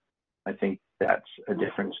Sabbath. I think that's a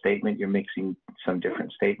different statement. You're mixing some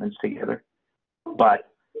different statements together. But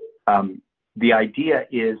the idea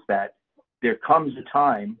is that there comes a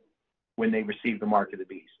time when they receive the mark of the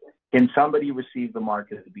beast. Can somebody receive the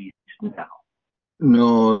mark of the beast now?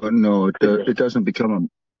 No, it doesn't become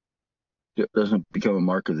a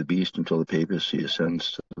mark of the beast until the papacy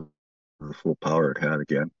ascends to the full power it had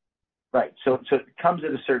again. Right. So it comes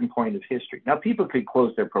at a certain point of history. Now, people could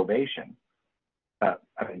close their probation.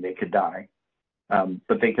 They could die,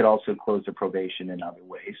 but they could also close their probation in other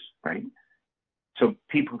ways, right? So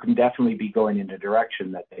people can definitely be going in a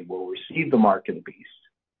direction that they will receive the mark of the beast.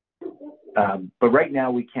 But right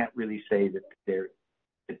now, we can't really say that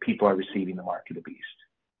people are receiving the mark of the beast,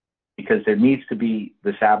 because there needs to be,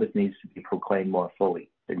 the Sabbath needs to be proclaimed more fully.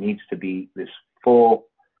 There needs to be this full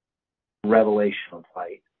revelation of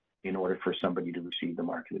light in order for somebody to receive the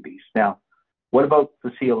mark of the beast. Now, what about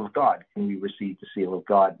the seal of God? Can we receive the seal of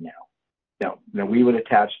God now? Now we would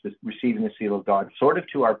attach receiving the seal of God sort of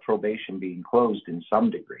to our probation being closed in some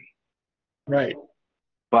degree. Right.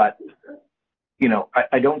 But,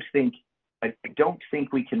 I don't think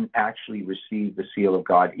we can actually receive the seal of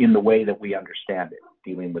God in the way that we understand it,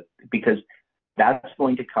 because that's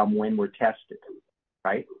going to come when we're tested,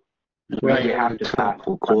 right? Right. We have to pass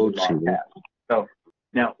the law test. So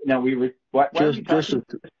now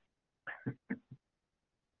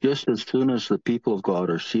just as soon as the people of God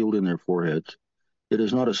are sealed in their foreheads, it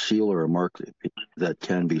is not a seal or a mark that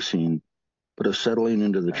can be seen, but a settling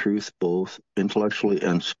into the truth both intellectually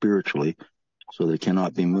and spiritually, so they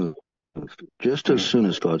cannot be moved. Just as soon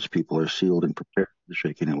as God's people are sealed and prepared for the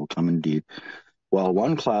shaking, it will come indeed. While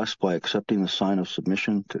one class, by accepting the sign of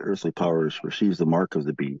submission to earthly powers, receives the mark of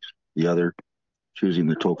the beast, the other, choosing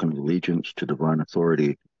the token of allegiance to divine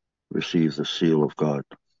authority, receives the seal of God.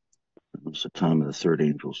 It was the time of the third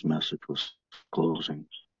angel's message was closing.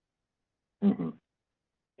 Mm-hmm.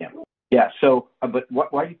 Yeah. So, but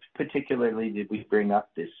why particularly did we bring up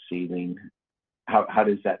this sealing? How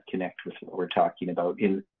does that connect with what we're talking about?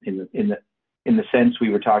 In the sense we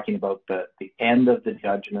were talking about the end of the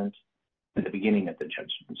judgment and the beginning of the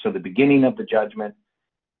judgment. So the beginning of the judgment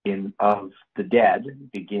of the dead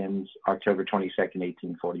begins October 22nd,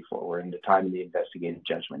 1844. We're in the time of the investigative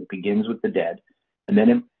judgment. It begins with the dead, and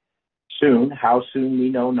then how soon we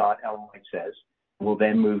know not, Ellen White says, will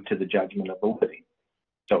then move to the judgment of the living.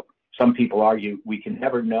 So some people argue we can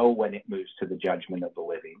never know when it moves to the judgment of the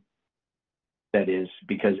living. That is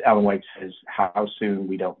because Ellen White says how soon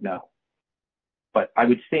we don't know. But I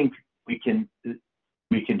would think we can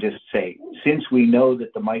just say, since we know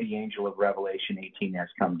that the mighty angel of Revelation 18 has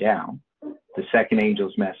come down, the second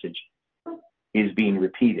angel's message is being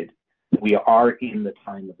repeated, we are in the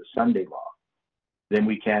time of the Sunday law, then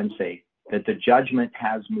we can say that the judgment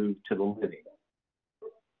has moved to the living.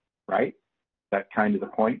 Right? That's kind of the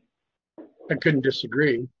point. I couldn't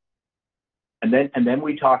disagree. And then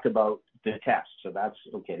we talk about the test. So that's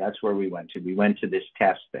okay. That's where we went to. We went to this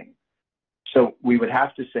test thing. So we would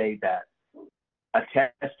have to say that a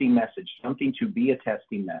testing message, something to be a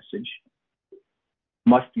testing message,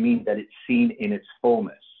 must mean that it's seen in its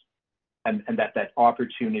fullness, and that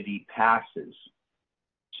opportunity passes.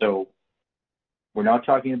 So we're not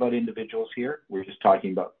talking about individuals here. We're just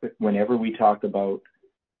talking about whenever we talk about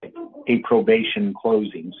a probation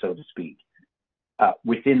closing, so to speak,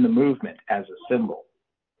 within the movement as a symbol.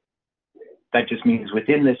 That just means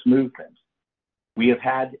within this movement, we have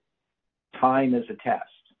had time as a test,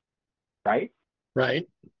 right? Right.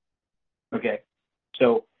 Okay.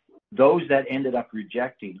 So those that ended up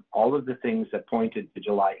rejecting all of the things that pointed to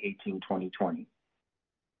July 18, 2020,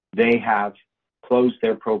 they have closed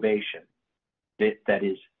their probation. That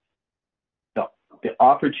is the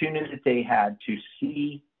opportunity that they had to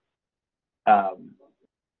see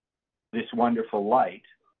this wonderful light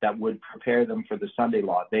that would prepare them for the Sunday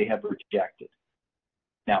law, they have rejected.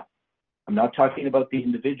 Now, I'm not talking about the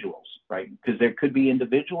individuals, right? Because there could be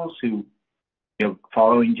individuals who,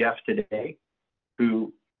 following Jeff today,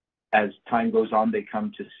 who, as time goes on, they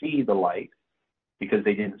come to see the light because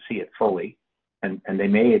they didn't see it fully, and they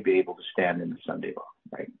may be able to stand in the Sunday law,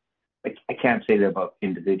 right? I can't say that about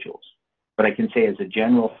individuals, but I can say as a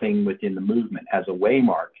general thing within the movement, as a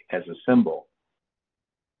waymark, as a symbol,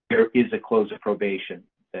 there is a close of probation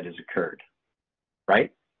that has occurred,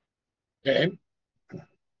 right? Okay.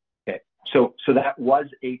 Okay. So that was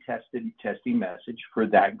a testing message for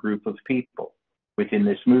that group of people within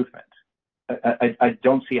this movement. I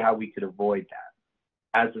don't see how we could avoid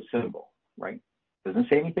that as a symbol, right? Doesn't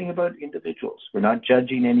say anything about individuals. We're not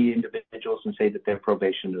judging any individuals and say that their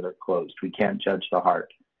probations are closed. We can't judge the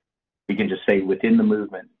heart. We can just say within the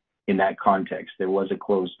movement, in that context, there was a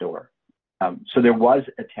closed door. So there was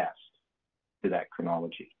a test to that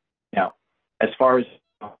chronology. Now, as far as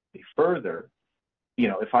further,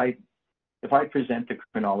 if I present the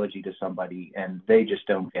chronology to somebody and they just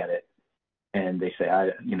don't get it, and they say,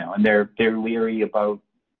 and they're leery about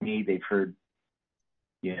me, they've heard,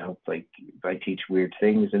 like if I teach weird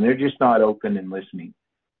things, and they're just not open and listening.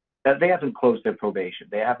 They haven't closed their probation.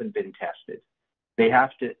 They haven't been tested. They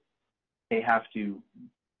have to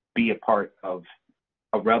be a part of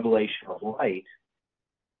a revelation of light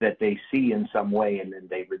that they see in some way and then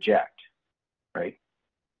they reject, right?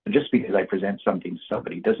 And just because I present something to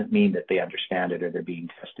somebody doesn't mean that they understand it or they're being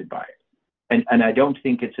tested by it. And I don't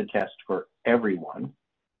think it's a test for everyone.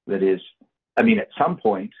 That is, I mean, at some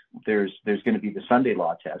point, there's going to be the Sunday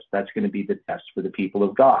law test. That's going to be the test for the people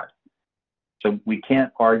of God. So we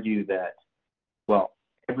can't argue that, well,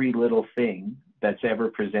 every little thing that's ever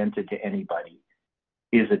presented to anybody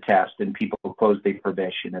is a test, and people close their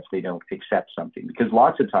probation if they don't accept something. Because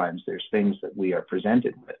lots of times there's things that we are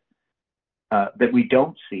presented with that we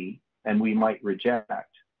don't see and we might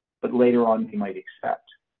reject, but later on we might accept,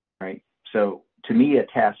 right? So to me, a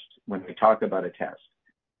test, when we talk about a test,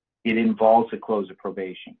 it involves a close of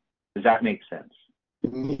probation. Does that make sense?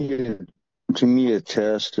 To me, a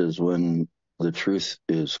test is when the truth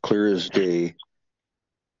is clear as day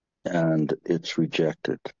and it's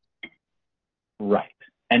rejected. Right.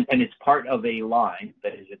 And it's part of a line.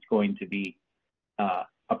 That is, it's going to be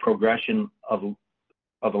a progression of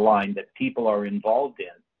a line that people are involved in,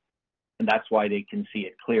 and that's why they can see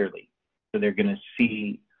it clearly. So they're going to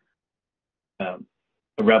see a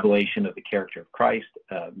revelation of the character of Christ,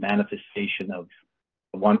 a manifestation of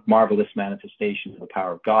one marvelous manifestation of the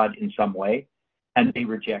power of God in some way, and they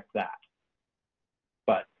reject that.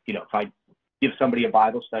 But, you know, if I give somebody a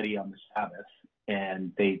Bible study on the Sabbath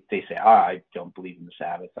and they say, I don't believe in the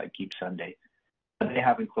Sabbath, I keep Sunday, but they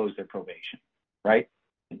haven't closed their probation, right?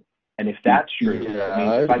 And if that's true,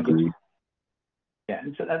 I agree.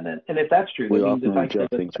 And if that's true, we that means often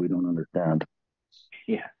reject things we don't understand.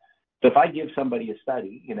 Yeah. So if I give somebody a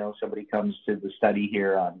study, you know, somebody comes to the study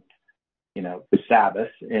here on, you know, the Sabbath,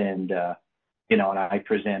 and you know, and I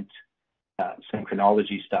present some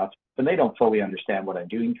chronology stuff, and they don't fully understand what I'm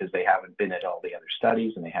doing because they haven't been at all the other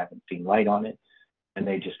studies and they haven't seen light on it, and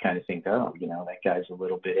they just kind of think, oh, you know, that guy's a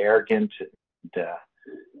little bit arrogant, and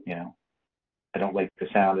you know, I don't like the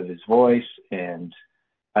sound of his voice, and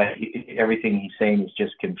everything he's saying is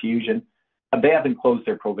just confusion. They haven't closed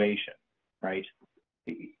their probation, right?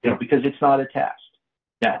 You know, because it's not a test.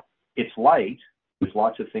 Now, it's light. There's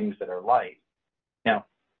lots of things that are light. Now,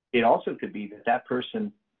 it also could be that that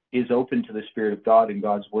person is open to the Spirit of God and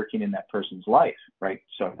God's working in that person's life, right?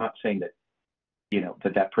 So I'm not saying that, you know,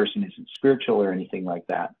 that person isn't spiritual or anything like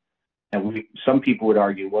that. And some people would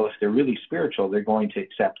argue, well, if they're really spiritual, they're going to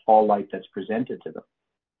accept all light that's presented to them.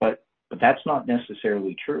 But that's not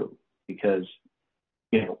necessarily true, because,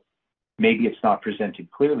 you know, maybe it's not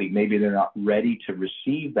presented clearly. Maybe they're not ready to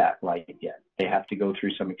receive that light yet. They have to go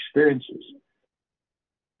through some experiences.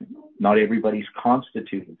 Not everybody's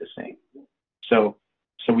constituted the same. So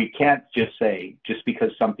we can't just say, just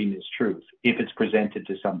because something is truth, if it's presented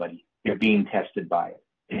to somebody, you're being tested by it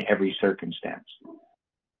in every circumstance.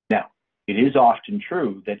 Now, it is often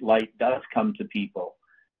true that light does come to people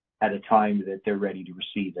at a time that they're ready to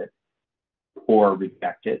receive it or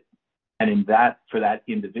reject it. And in that, for that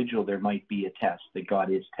individual, there might be a test that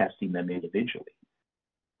God is testing them individually.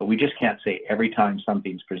 But we just can't say every time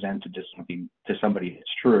something's presented to somebody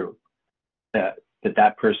that's true,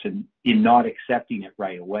 that person, in not accepting it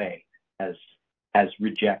right away, has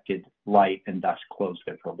rejected light and thus closed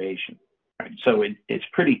their probation. Right? So it's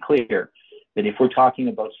pretty clear that if we're talking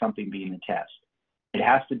about something being a test, it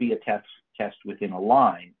has to be a test within a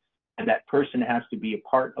line, and that person has to be a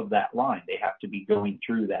part of that line. They have to be going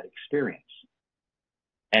through that experience.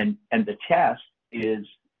 And the test is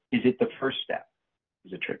it the first step?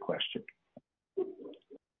 Is a trick question.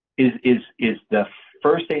 Is the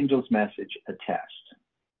first angel's message a test?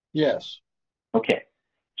 Yes. Okay.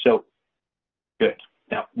 So good.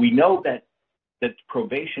 Now we know that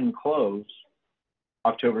probation closed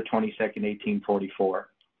October 22nd, 1844,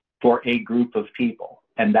 for a group of people,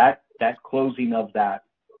 and that closing of that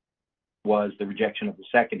was the rejection of the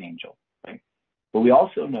second angel. Right? But we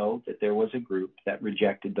also know that there was a group that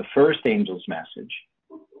rejected the first angel's message,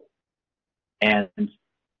 and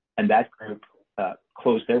that group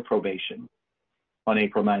closed their probation on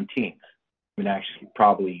April 19th. I mean, actually,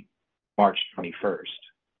 probably March 21st,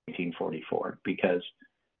 1844, because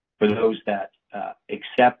for those that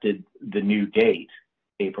accepted the new date,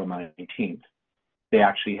 April 19th, they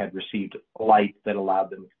actually had received light that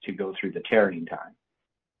allowed them to go through the tarrying time.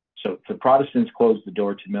 So the Protestants closed the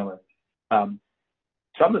door to Miller.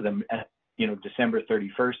 Some of them, December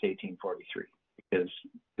 31st, 1843, because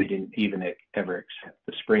they didn't even ever accept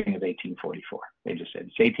the spring of 1844. They just said,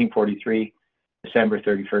 it's 1843, December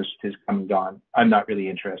 31st has come and gone. I'm not really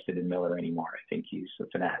interested in Miller anymore. I think he's a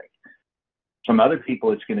fanatic. Some other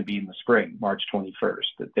people, it's going to be in the spring, March 21st,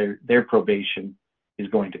 that their probation is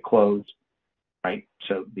going to close, right?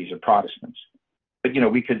 So these are Protestants. But,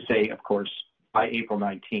 we could say, of course, by April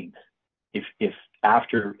 19th, if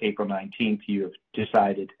after April 19th you have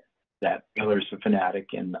decided that Miller's a fanatic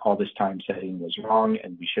and all this time setting was wrong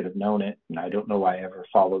and we should have known it, and I don't know why I ever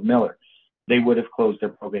followed Miller, they would have closed their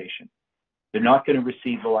probation. They're not going to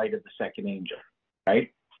receive the light of the second angel,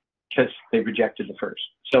 right? Because they rejected the first.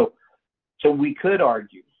 So we could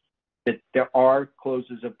argue that there are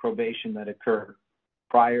closes of probation that occur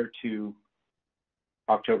prior to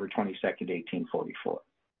October 22nd, 1844.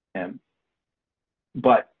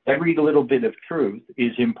 But every little bit of truth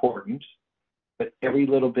is important, but every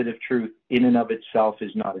little bit of truth in and of itself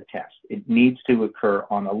is not a test. It needs to occur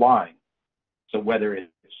on a line. So whether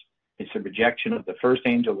it's a rejection of the first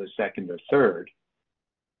angel, the second, or third,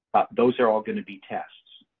 those are all going to be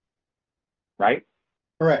tests, right?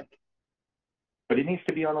 Correct. But it needs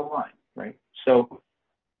to be on a line, right? So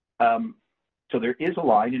there is a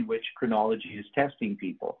line in which chronology is testing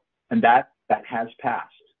people, and that has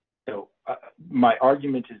passed. So my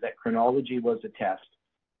argument is that chronology was a test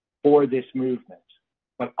for this movement,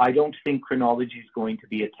 but I don't think chronology is going to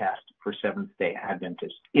be a test for Seventh-day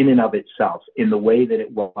Adventists in and of itself in the way that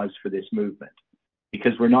it was for this movement,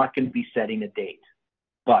 because we're not going to be setting a date.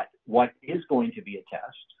 But what is going to be a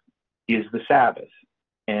test is the Sabbath,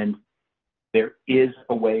 and there is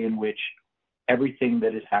a way in which everything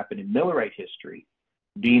that has happened in Millerite history,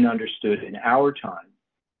 being understood in our time,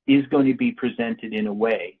 is going to be presented in a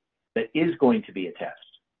way that is going to be a test.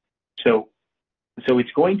 So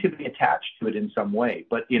it's going to be attached to it in some way,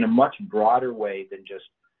 but in a much broader way than just,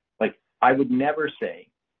 like, I would never say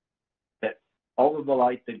that all of the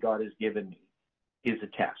light that God has given me is a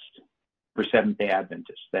test for Seventh-day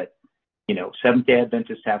Adventists, that, Seventh-day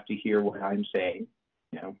Adventists have to hear what I'm saying.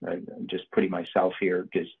 I'm just putting myself here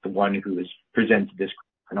because the one who has presented this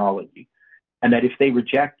chronology, and that if they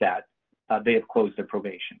reject that, they have closed their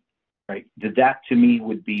probation, right? That to me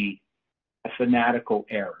would be a fanatical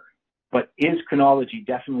error. But is chronology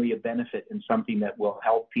definitely a benefit and something that will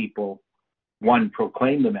help people, one,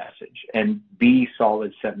 proclaim the message, and be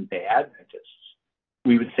solid Seventh-day Adventists?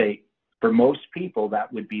 We would say for most people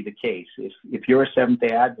that would be the case. If you're a Seventh-day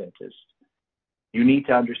Adventist, you need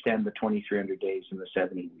to understand the 2300 days and the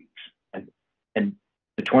 70 weeks. And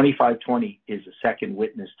the 2520 is a second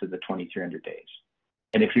witness to the 2300 days.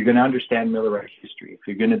 And if you're going to understand Millerite history, if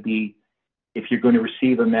you're going to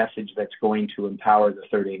receive a message that's going to empower the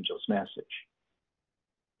third angel's message,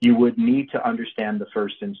 you would need to understand the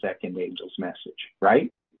first and second angel's message,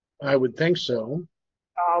 right? I would think so.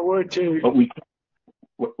 I would too. But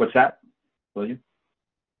what's that, William?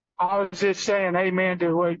 I was just saying amen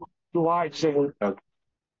to what Dwight said. Okay.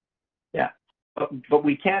 Yeah. But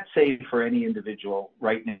we can't say for any individual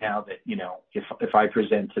right now that, if I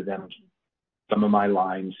present to them some of my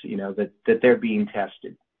lines, that they're being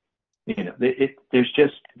tested. There's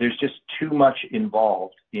just too much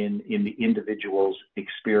involved in the individual's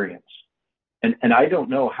experience. And I don't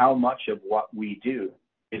know how much of what we do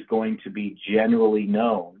is going to be generally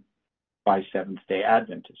known by Seventh-day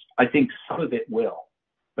Adventists. I think some of it will,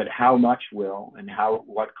 but how much will, and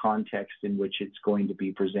what context in which it's going to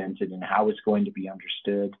be presented and how it's going to be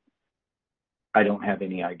understood, I don't have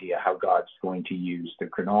any idea how God's going to use the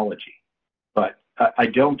chronology. But I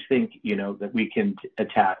don't think, that we can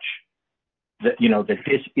attach that, that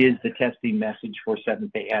this is the testing message for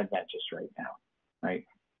Seventh-day Adventists right now, right?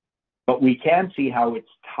 But we can see how it's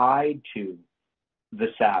tied to the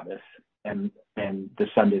Sabbath and the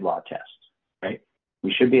Sunday law test, right?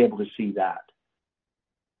 We should be able to see that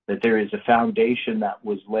there is a foundation that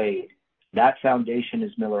was laid. That foundation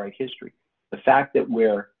is Millerite history. The fact that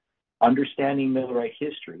we're understanding Millerite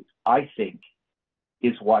history, I think,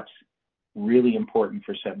 is what's really important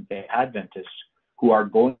for Seventh-day Adventists who are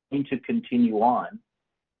going to continue on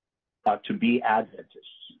to be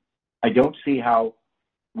Adventists. I don't see how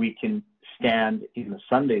we can stand in the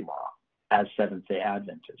Sunday law as Seventh-day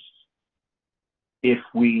Adventists if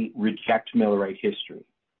we reject Millerite history,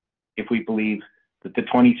 if we believe that the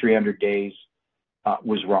 2300 days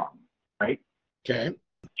was wrong, right? Okay.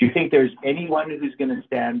 Do you think there's anyone who's going to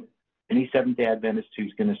stand, any Seventh-day Adventist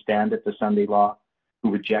who's going to stand at the Sunday law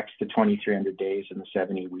who rejects the 2300 days and the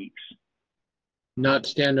 70 weeks? Not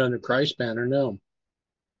stand under Christ's banner, no.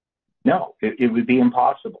 No, it would be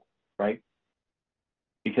impossible, right?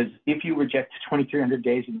 Because if you reject the 2300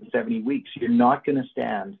 days and the 70 weeks, you're not going to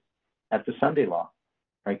stand at the Sunday law,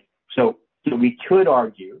 right? So we could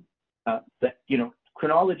argue that,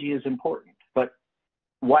 chronology is important, but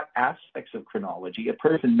what aspects of chronology? A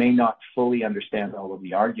person may not fully understand all of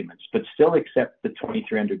the arguments, but still accept the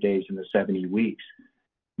 2300 days and the 70 weeks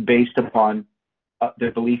based upon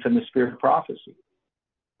their belief in the spirit of prophecy,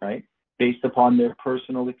 right? Based upon their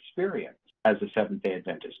personal experience as a Seventh-day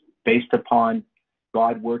Adventist, based upon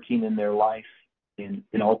God working in their life in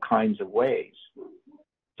all kinds of ways.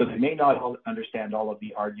 So they may not understand all of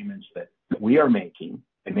the arguments that we are making.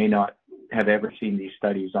 They may not have ever seen these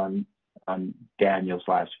studies on Daniel's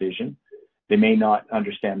last vision. They may not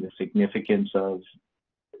understand the significance of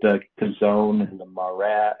the chazon and the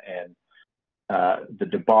mareh and the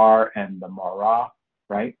dabar and the marah,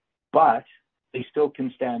 right? But they still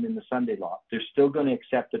can stand in the Sunday law. They're still going to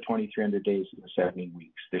accept the 2300 days and the 70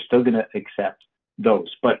 weeks. They're still going to accept those.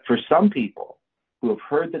 But for some people who have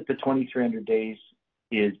heard that the 2300 days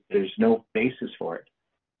there's no basis for it,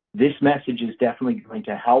 this message is definitely going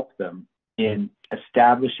to help them in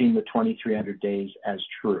establishing the 2300 days as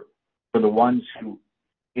true. For the ones who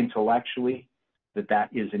intellectually, that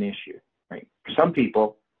is an issue, right? For some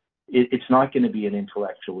people, it's not going to be an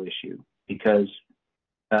intellectual issue because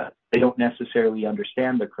they don't necessarily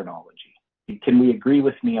understand the chronology. Can we agree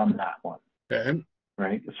with me on that one? Okay.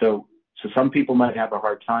 Right? So some people might have a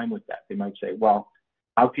hard time with that. They might say, well,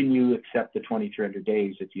 how can you accept the 2300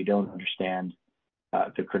 days if you don't understand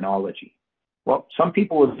the chronology? Well, some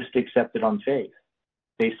people will just accept it on faith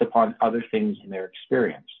based upon other things in their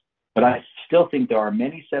experience. But I still think there are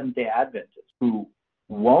many Seventh-day Adventists who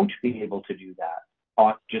won't be able to do that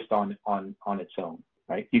just on its own,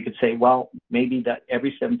 right? You could say, well, maybe that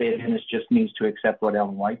every Seventh-day Adventist just needs to accept what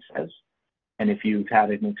Ellen White says. And if you've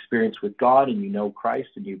had an experience with God and you know Christ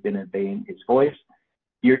and you've been obeying his voice,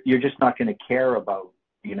 you're just not going to care about,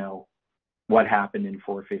 what happened in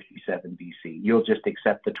 457 BC. You'll just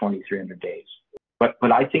accept the 2300 days.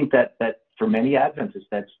 But I think that for many Adventists,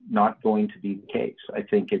 that's not going to be the case. I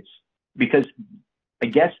think it's because I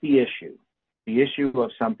guess the issue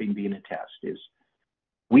of something being a test is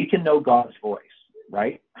we can know God's voice,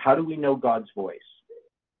 right? How do we know God's voice?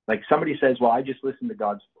 Like somebody says, well, I just listen to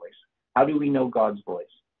God's voice. How do we know God's voice?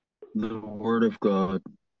 The Word of God.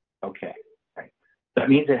 Okay. Right. That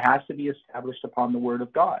means it has to be established upon the Word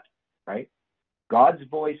of God, right? God's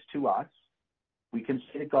voice to us, we can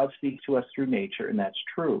say that God speaks to us through nature, and that's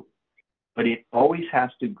true. But it always has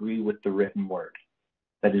to agree with the written Word.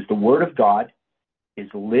 That is, the Word of God is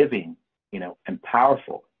living, and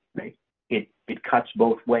powerful, right? It cuts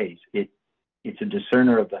both ways. It's a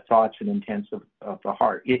discerner of the thoughts and intents of the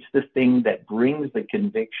heart. It's the thing that brings the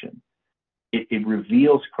conviction. It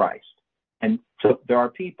reveals Christ. And so there are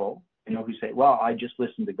people, who say, well, I just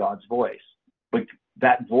listen to God's voice. But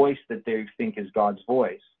that voice that they think is God's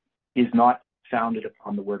voice is not founded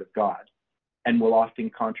upon the Word of God and will often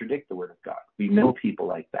contradict the Word of God. We know people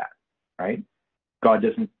like that, right? God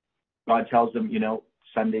tells them,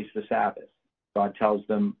 Sunday's the Sabbath. God tells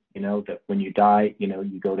them, that when you die,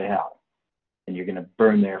 you go to hell and you're going to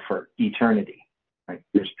burn there for eternity, right?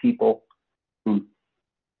 There's people who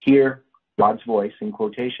hear God's voice in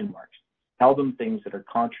quotation marks, tell them things that are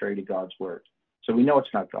contrary to God's word. So we know it's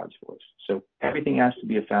not God's voice. So everything has to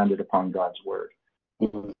be founded upon God's word.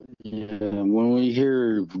 Yeah, when we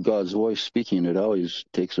hear God's voice speaking, it always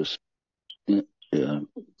takes us,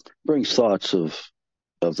 brings thoughts of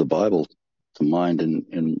the Bible to mind. And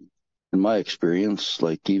in my experience,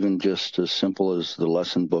 like even just as simple as the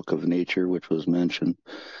lesson book of nature, which was mentioned,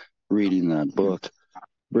 reading that book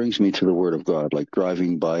brings me to the Word of God, like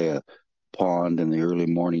driving by a pond in the early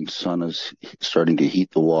morning sun is starting to heat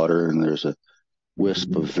the water and there's a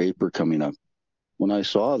wisp of vapor coming up. When I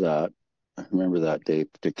saw that, I remember that day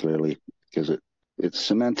particularly because it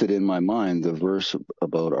cemented in my mind the verse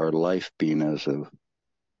about our life being as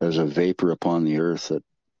a vapor upon the earth,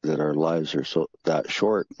 that our lives are so that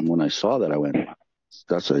short. And when I saw that, I went,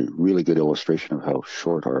 that's a really good illustration of how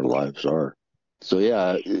short our lives are. So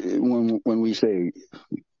yeah, when we say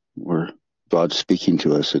God's speaking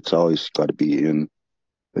to us, it's always got to be in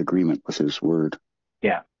agreement with his word.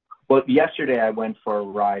 Yeah. Well, yesterday I went for a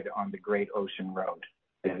ride on the Great Ocean Road.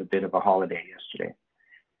 I had a bit of a holiday yesterday.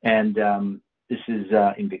 And this is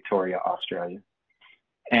in Victoria, Australia.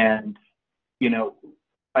 And,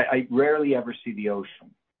 I rarely ever see the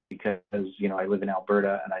ocean because, I live in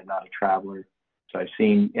Alberta and I'm not a traveler. So I've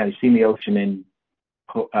seen the ocean in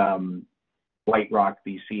White Rock,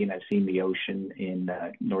 BC, and I've seen the ocean in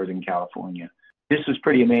Northern California. This was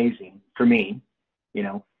pretty amazing for me,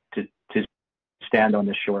 to stand on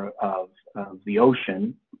the shore of the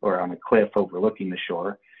ocean or on a cliff overlooking the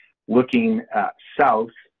shore, looking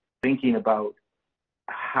south, thinking about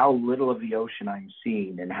how little of the ocean I'm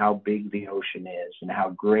seeing and how big the ocean is and how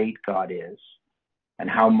great God is and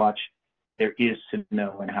how much there is to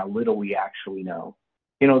know and how little we actually know.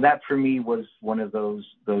 That for me was one of those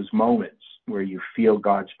moments where you feel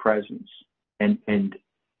God's presence.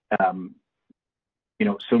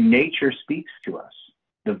 So nature speaks to us,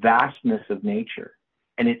 the vastness of nature.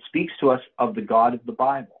 And it speaks to us of the God of the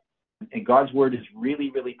Bible. And God's word is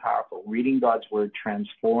really, really powerful. Reading God's word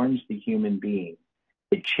transforms the human being.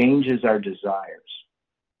 It changes our desires.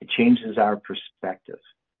 It changes our perspective.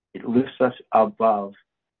 It lifts us above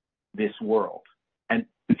this world. And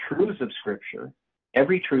the truths of Scripture,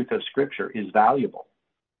 every truth of Scripture is valuable,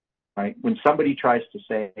 right? When somebody tries to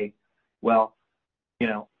say, well,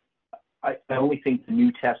 I only think the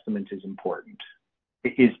New Testament is important.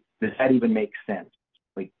 Does that even make sense?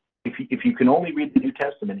 Like, if you can only read the New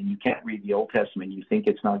Testament and you can't read the Old Testament, you think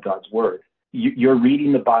it's not God's word. You're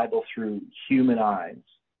reading the Bible through human eyes,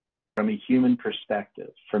 from a human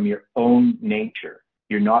perspective, from your own nature.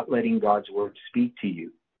 You're not letting God's word speak to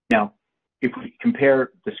you. Now, if we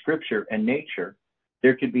compare the Scripture and nature,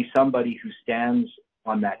 there could be somebody who stands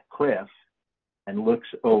on that cliff and looks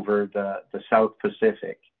over the South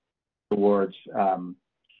Pacific towards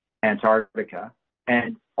Antarctica,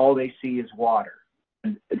 and all they see is water,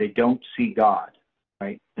 and they don't see God,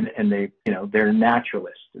 right? And they, they're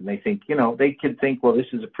naturalists, and they think, they could think, well, this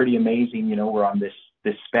is a pretty amazing, we're on this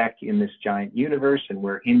speck in this giant universe, and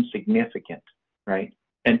we're insignificant, right?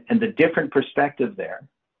 And the different perspective there,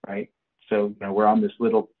 right? So we're on this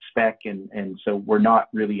little speck, and so we're not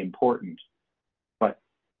really important. But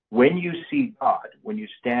when you see God, when you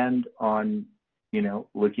stand on,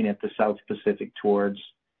 looking at the South Pacific towards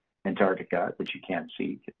Antarctica, which you can't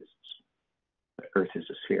see because the Earth is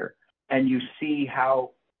a sphere, and you see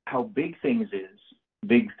how big things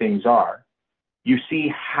are, you see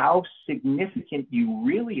how significant you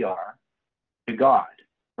really are to God,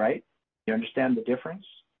 right? You understand the difference?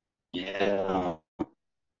 Yeah.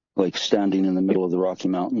 Like standing in the middle of the Rocky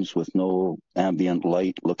Mountains with no ambient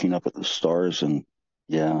light, looking up at the stars, and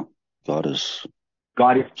God is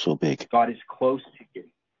so big. God is close to you.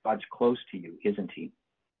 God's close to you, isn't he?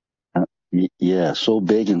 Yeah, so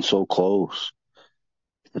big and so close.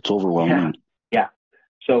 It's overwhelming. Yeah.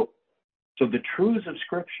 So the truths of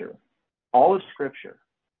Scripture, all of Scripture,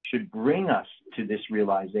 should bring us to this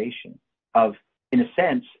realization of, in a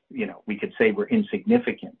sense, we could say we're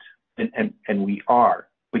insignificant, and we are,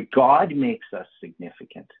 but God makes us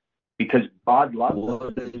significant because God loves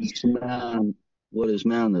us. What is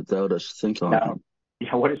man that thou dost think on him?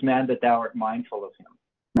 Yeah, what is man that thou art mindful of him?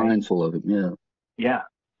 Right? Mindful of him, yeah. Yeah,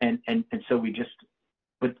 and so we just,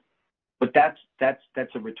 but that's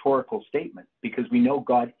a rhetorical statement because we know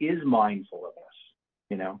God is mindful of us.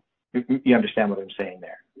 You understand what I'm saying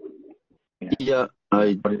there? Yeah,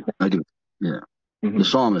 I do. Yeah, mm-hmm. The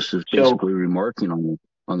psalmist is basically remarking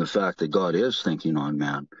on the fact that God is thinking on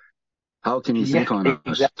man. How can he think on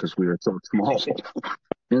us because we are so small,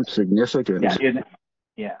 insignificant?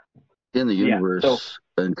 In the universe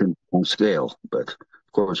and on scale, but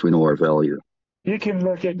of course we know our value. You can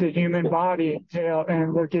look at the human body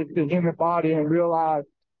and look at the human body and realize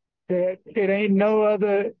that it ain't no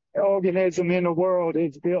other organism in the world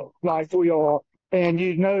is built like we are, and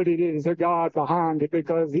you know that it is a God behind it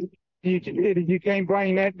because you can't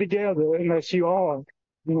bring that together unless you are.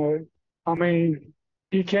 You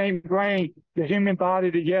can't bring the human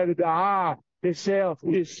body together. The eye itself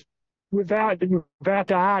is without the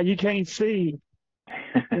eye, you can't see.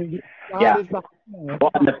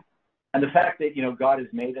 Well, and the fact that God has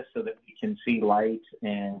made us so that we can see light,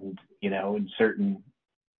 and in certain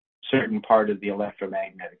part of the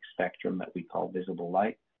electromagnetic spectrum that we call visible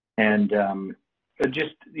light, and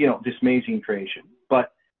just this amazing creation.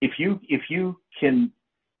 But if you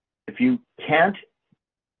can't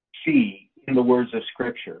see in the words of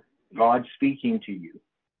Scripture God speaking to you,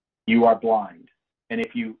 you are blind. And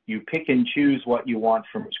if you pick and choose what you want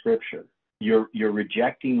from Scripture, you're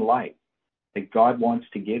rejecting light that God wants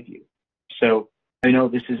to give you. So I know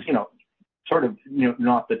this is sort of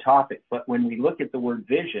not the topic, but when we look at the word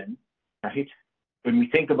vision, right? When we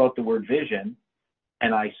think about the word vision,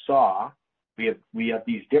 and we have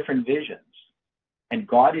these different visions, and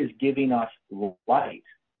God is giving us light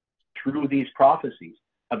through these prophecies.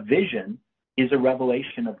 A vision is a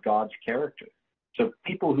revelation of God's character. So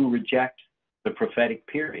people who reject the prophetic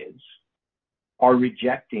periods are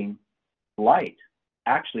rejecting light.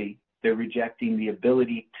 Actually, they're rejecting the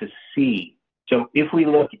ability to see. So if we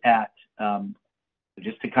look at,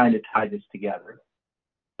 just to kind of tie this together,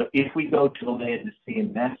 so if we go to the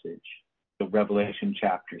Laodicean message, so Revelation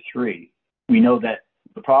chapter 3, we know that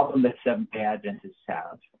the problem that Seventh-day Adventists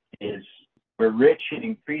have is we're rich and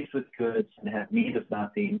increased with goods and have need of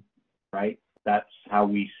nothing, right? That's how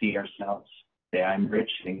we see ourselves. Say, I'm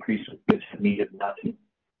rich and increased with goods and need of nothing.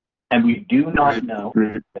 And we do not know.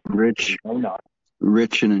 Rich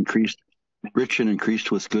and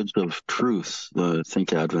increased with goods of truth. I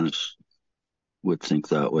think Adventists would think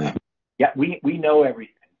that way. Yeah, we know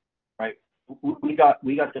everything, right? We got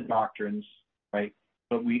the doctrines, right?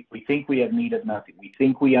 But we think we have need of nothing. We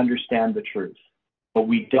think we understand the truth, but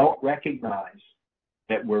we don't recognize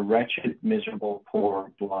that we're wretched, miserable,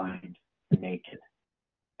 poor, blind, and naked.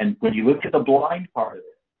 And when you look at the blind part of it,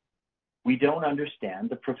 we don't understand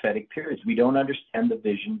the prophetic periods. We don't understand the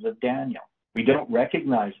visions of Daniel. We don't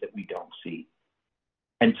recognize that we don't see.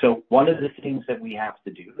 And so one of the things that we have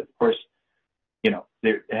to do, of course,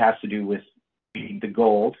 it has to do with the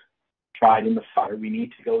gold tried in the fire. We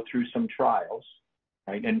need to go through some trials,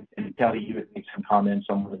 right? And Kelly, you had made some comments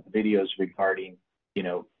on one of the videos regarding,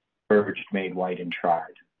 purged, made white, and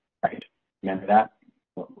tried, right? Remember that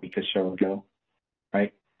a week or so ago,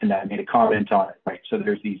 right? And I made a comment on it, right? So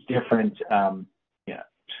there's these different,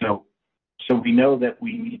 So we know that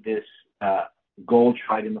we need this gold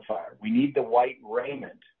tried in the fire. We need the white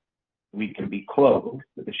raiment. We can be clothed,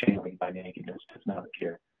 but the shame by nakedness does not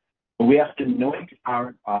appear. But we have to anoint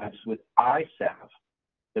our eyes with eye salve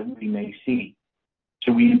that we may see.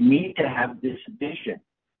 So we need to have this vision,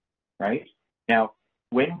 right? Now,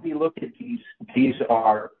 when we look at these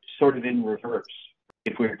are sort of in reverse.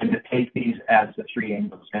 If we're going to take these as the three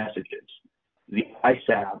angels' messages, the eye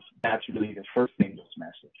salve, that's really the first angel's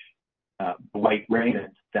message. The white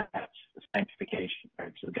raiment, that's the sanctification,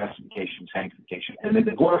 right? So justification, sanctification. And then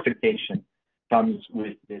the glorification comes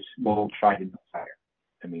with this gold tried in the fire.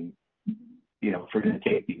 I mean, if we're going to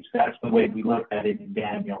take these, that's the way we look at it in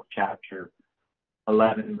Daniel chapter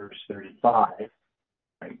 11, verse 35,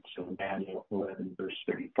 right? So Daniel 11, verse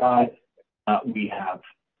 35, we have,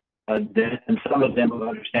 and some of them of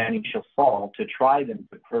understanding shall fall to try them,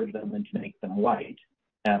 to purge them, and to make them white.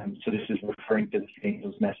 So this is referring to the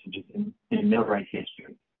angels' messages in Millwright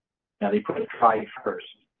history. Now they put a try first.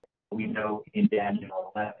 We know in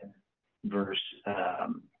Daniel 11,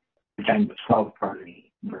 Daniel 12,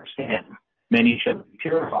 verse 10, many shall be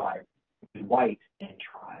purified, be white, and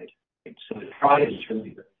tried. Right? So the tried is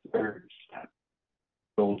really the third step.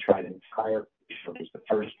 Gold tried in fire is the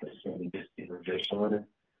first, so we just in reverse order.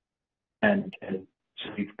 And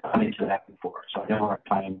so we've gone into that before. So I know our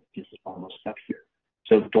time is almost up here.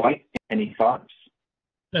 So Dwight, any thoughts?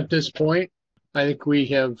 At this point, I think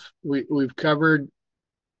we've covered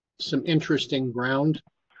some interesting ground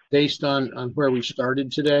based on where we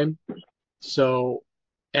started today. So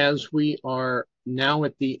as we are now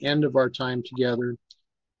at the end of our time together,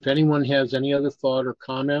 if anyone has any other thought or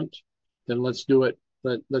comment, then let's do it.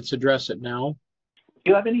 Let's address it now.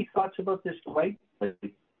 Do you have any thoughts about this, Dwight?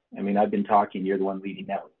 I mean, I've been talking, you're the one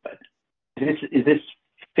leading out, but is this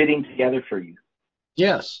fitting together for you?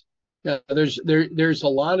 Yes. Yeah, there's a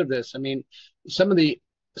lot of this. I mean, some of the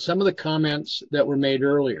comments that were made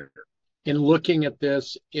earlier in looking at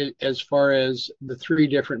this as far as the three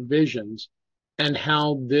different visions and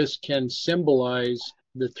how this can symbolize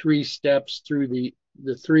the three steps through the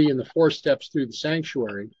 3 and the 4 steps through the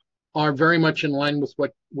sanctuary are very much in line with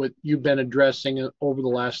what you've been addressing over the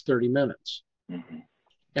last 30 minutes. Mm-hmm.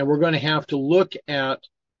 And we're going to have to look at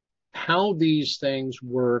how these things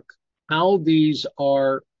work, how these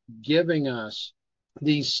are giving us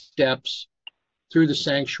these steps through the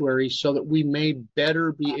sanctuary so that we may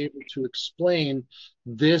better be able to explain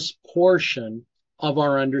this portion of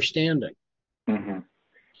our understanding. Mm-hmm.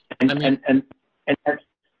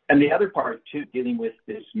 And the other part too, dealing with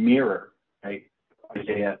this mirror, right?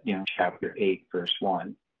 Isaiah, chapter 8, verse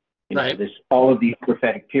 1. Right. All of these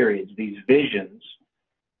prophetic periods, these visions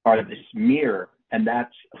are this mirror, and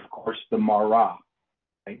that's of course the marah,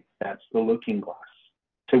 right? That's the looking glass.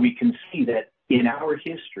 So we can see that in our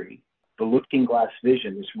history, the looking glass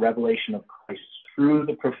vision, this revelation of Christ through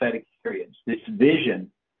the prophetic periods, this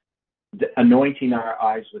vision, the anointing our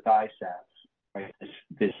eyes with eye salve, right?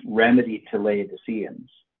 This remedy to Laodiceans.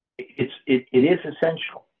 It is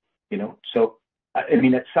essential, So I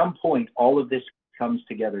mean, at some point, all of this comes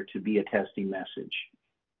together to be a testing message,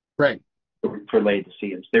 right? For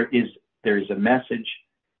Laodiceans, there is a message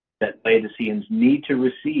that Laodiceans need to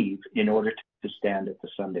receive in order to stand at the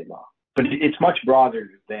Sunday law. But it's much broader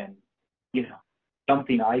than,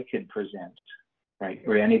 something I could present, right,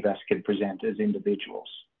 or any of us could present as individuals.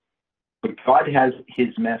 But God has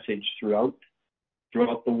His message throughout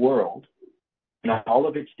the world, in all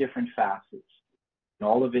of its different facets, in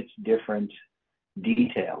all of its different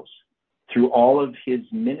details, through all of His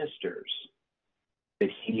ministers that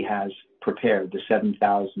He has prepared, the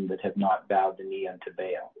 7,000 that have not bowed the knee unto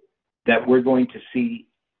Baal, that we're going to see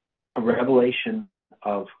a revelation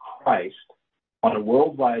of Christ on a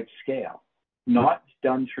worldwide scale, not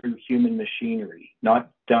done through human machinery, not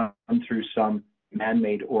done through some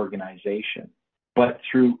man-made organization, but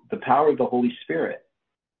through the power of the Holy Spirit,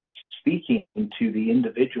 speaking to the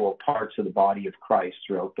individual parts of the body of Christ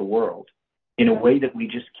throughout the world in a way that we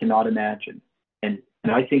just cannot imagine. And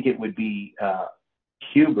I think it would be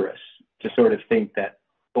hubris to sort of think that,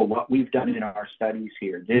 well, what we've done in our studies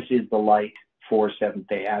here, this is the light for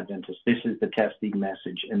Seventh-day Adventists. This is the testing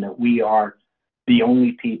message, and that we are the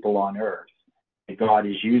only people on earth that God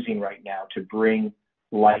is using right now to bring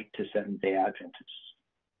light to Seventh-day Adventists.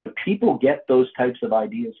 But people get those types of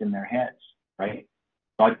ideas in their heads, right?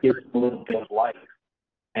 God gives them a little bit of light,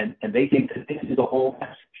 and they think that this is the whole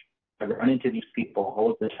message. I run into these people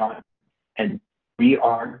all of the time, and we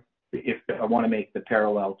are, if I want to make the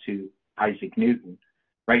parallel to Isaac Newton,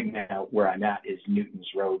 right now where I'm at is Newton's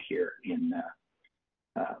Road here in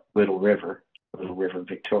Little River,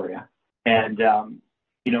 Victoria. And,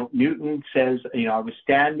 Newton says, I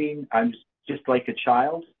was just like a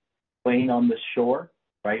child playing on the shore,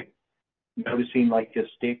 right? Noticing like a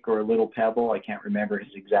stick or a little pebble, I can't remember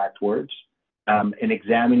his exact words, and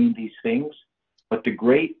examining these things. But the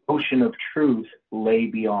great ocean of truth lay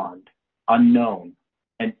beyond, unknown.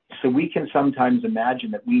 And so we can sometimes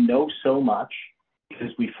imagine that we know so much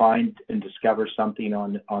because we find and discover something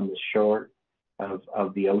on the shore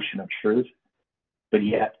of the ocean of truth. But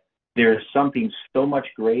yet there is something so much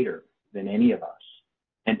greater than any of us.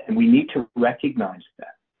 And we need to recognize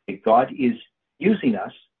that God is using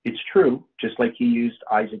us. It's true, just like he used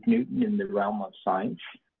Isaac Newton in the realm of science,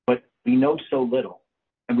 but we know so little.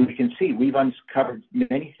 And we can see we've uncovered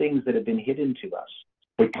many things that have been hidden to us.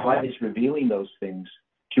 But God is revealing those things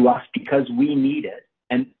to us because we need it.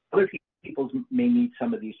 And other people may need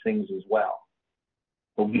some of these things as well.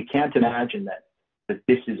 But we can't imagine that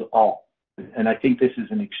this is all. And I think this is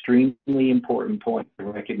an extremely important point to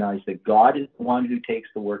recognize that God is the one who takes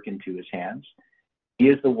the work into his hands. He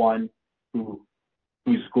is the one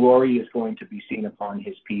whose glory is going to be seen upon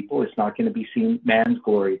his people. It's not going to be man's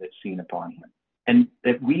glory that's seen upon him. And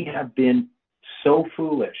that we have been so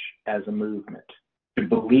foolish as a movement to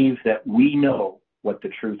believe that we know what the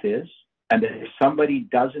truth is, and that if somebody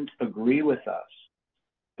doesn't agree with us,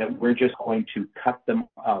 that we're just going to cut them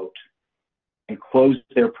out and close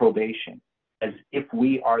their probation as if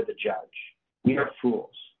we are the judge. We are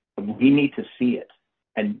fools. We need to see it.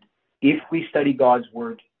 And if we study God's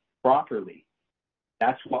word properly,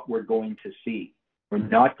 that's what we're going to see. We're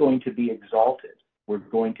not going to be exalted. We're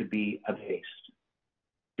going to be abased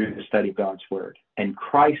through the study of God's word. And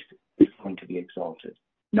Christ is going to be exalted,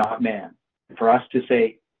 not man. For us to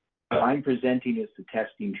say, what I'm presenting is the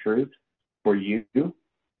testing truth for you, to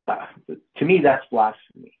me, that's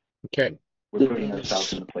blasphemy. Okay. We're putting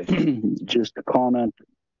ourselves in a place. Just to comment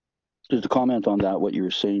on that, what you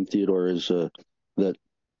were saying, Theodore, is that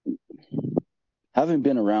having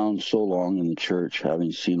been around so long in the church,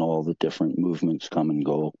 having seen all the different movements come and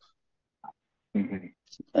go, mm-hmm.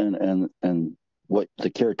 and what the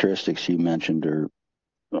characteristics you mentioned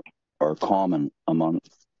are common among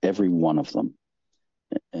every one of them,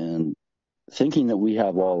 and thinking that we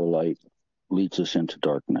have all the light leads us into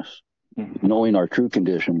darkness. Mm-hmm. Knowing our true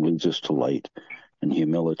condition leads us to light and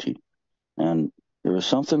humility. And there is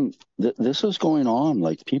something that this is going on.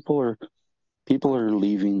 Like people are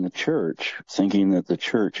leaving the church thinking that the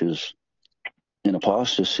church is in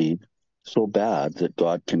apostasy so bad that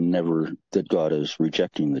God is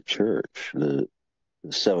rejecting the church, the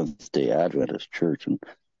Seventh-day Adventist church. And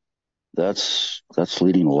that's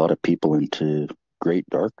leading a lot of people into great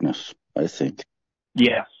darkness, I think.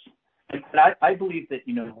 Yes. And I believe that,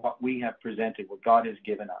 what we have presented, what God has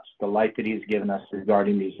given us, the light that he has given us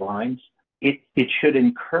regarding these lines, it should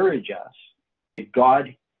encourage us that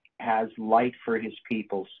God has light for his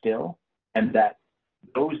people still, and that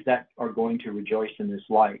those that are going to rejoice in this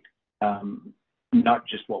light, not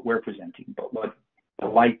just what we're presenting, but what the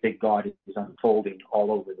light that God is unfolding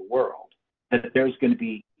all over the world, that there's going to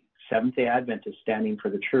be Seventh-day Adventists standing for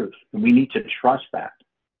the truth. And we need to trust that.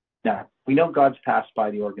 Now, we know God's passed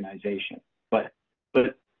by the organization, but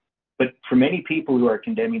for many people who are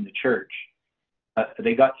condemning the church,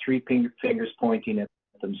 they got three fingers pointing at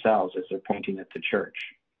themselves as they're pointing at the church,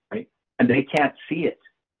 right? And they can't see it.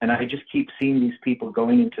 And I just keep seeing these people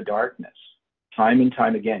going into darkness time and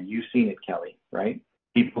time again. You've seen it, Kelly, right?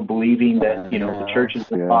 People believing that, the church is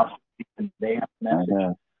the apostasy and they have a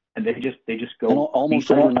message. And they just go and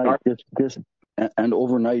almost overnight, and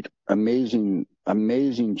overnight, amazing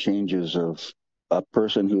changes of a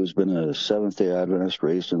person who has been a Seventh-day Adventist,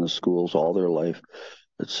 raised in the schools all their life,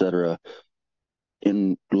 etc.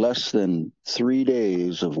 In less than 3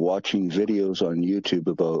 days of watching videos on YouTube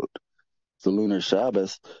about the lunar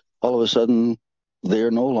Sabbath, all of a sudden they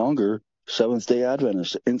are no longer Seventh-day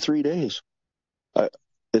Adventists in 3 days.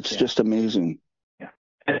 It's just amazing.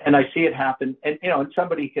 And I see it happen. And, and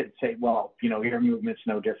somebody could say, well, your movement's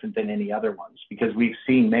no different than any other ones, because we've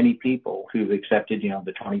seen many people who've accepted,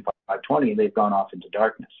 the 25-20, and they've gone off into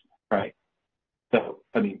darkness. right? So,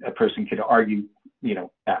 I mean, a person could argue,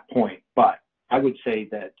 that point, but I would say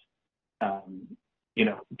that,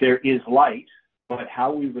 there is light, but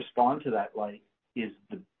how we respond to that light is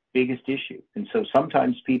the biggest issue. And so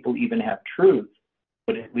sometimes people even have truth,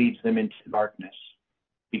 but it leads them into darkness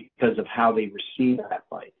because of how they receive that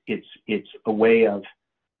light. It's a way of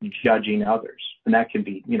judging others. And that can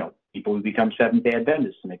be, people who become Seventh-day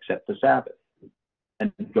Adventists and accept the Sabbath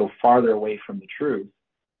and go farther away from the truth,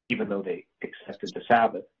 even though they accepted the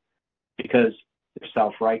Sabbath, because they're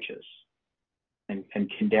self-righteous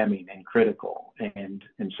and condemning and critical and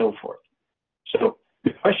so forth. So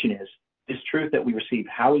the question is, this truth that we receive,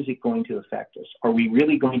 how is it going to affect us? Are we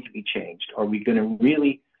really going to be changed? Are we going to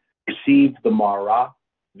really receive the Mara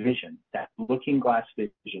vision, that looking glass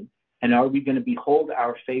vision? And are we going to behold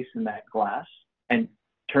our face in that glass and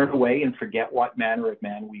turn away and forget what manner of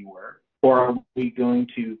man we were? Or are we going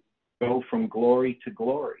to go from glory to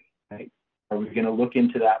glory, right? Are we going to look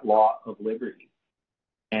into that law of liberty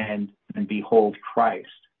and behold Christ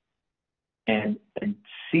and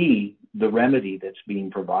see the remedy that's being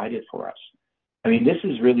provided for us? I mean, this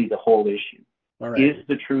is really the whole issue. All right. Is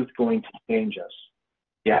the truth going to change us?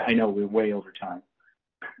 Yeah, I know we're way over time.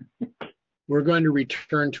 We're going to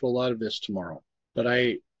return to a lot of this tomorrow, but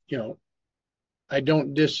I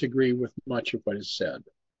don't disagree with much of what is said.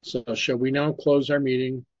 So shall we now close our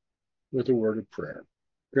meeting with a word of prayer?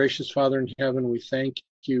 Gracious Father in heaven, we thank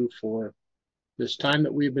you for this time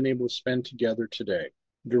that we've been able to spend together today.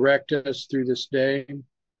 Direct us through this day.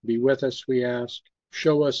 Be with us, we ask.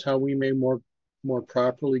 Show us how we may more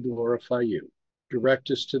properly glorify you. Direct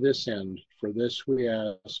us to this end. For this we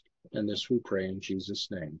ask, and this we pray in Jesus'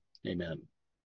 name. Amen.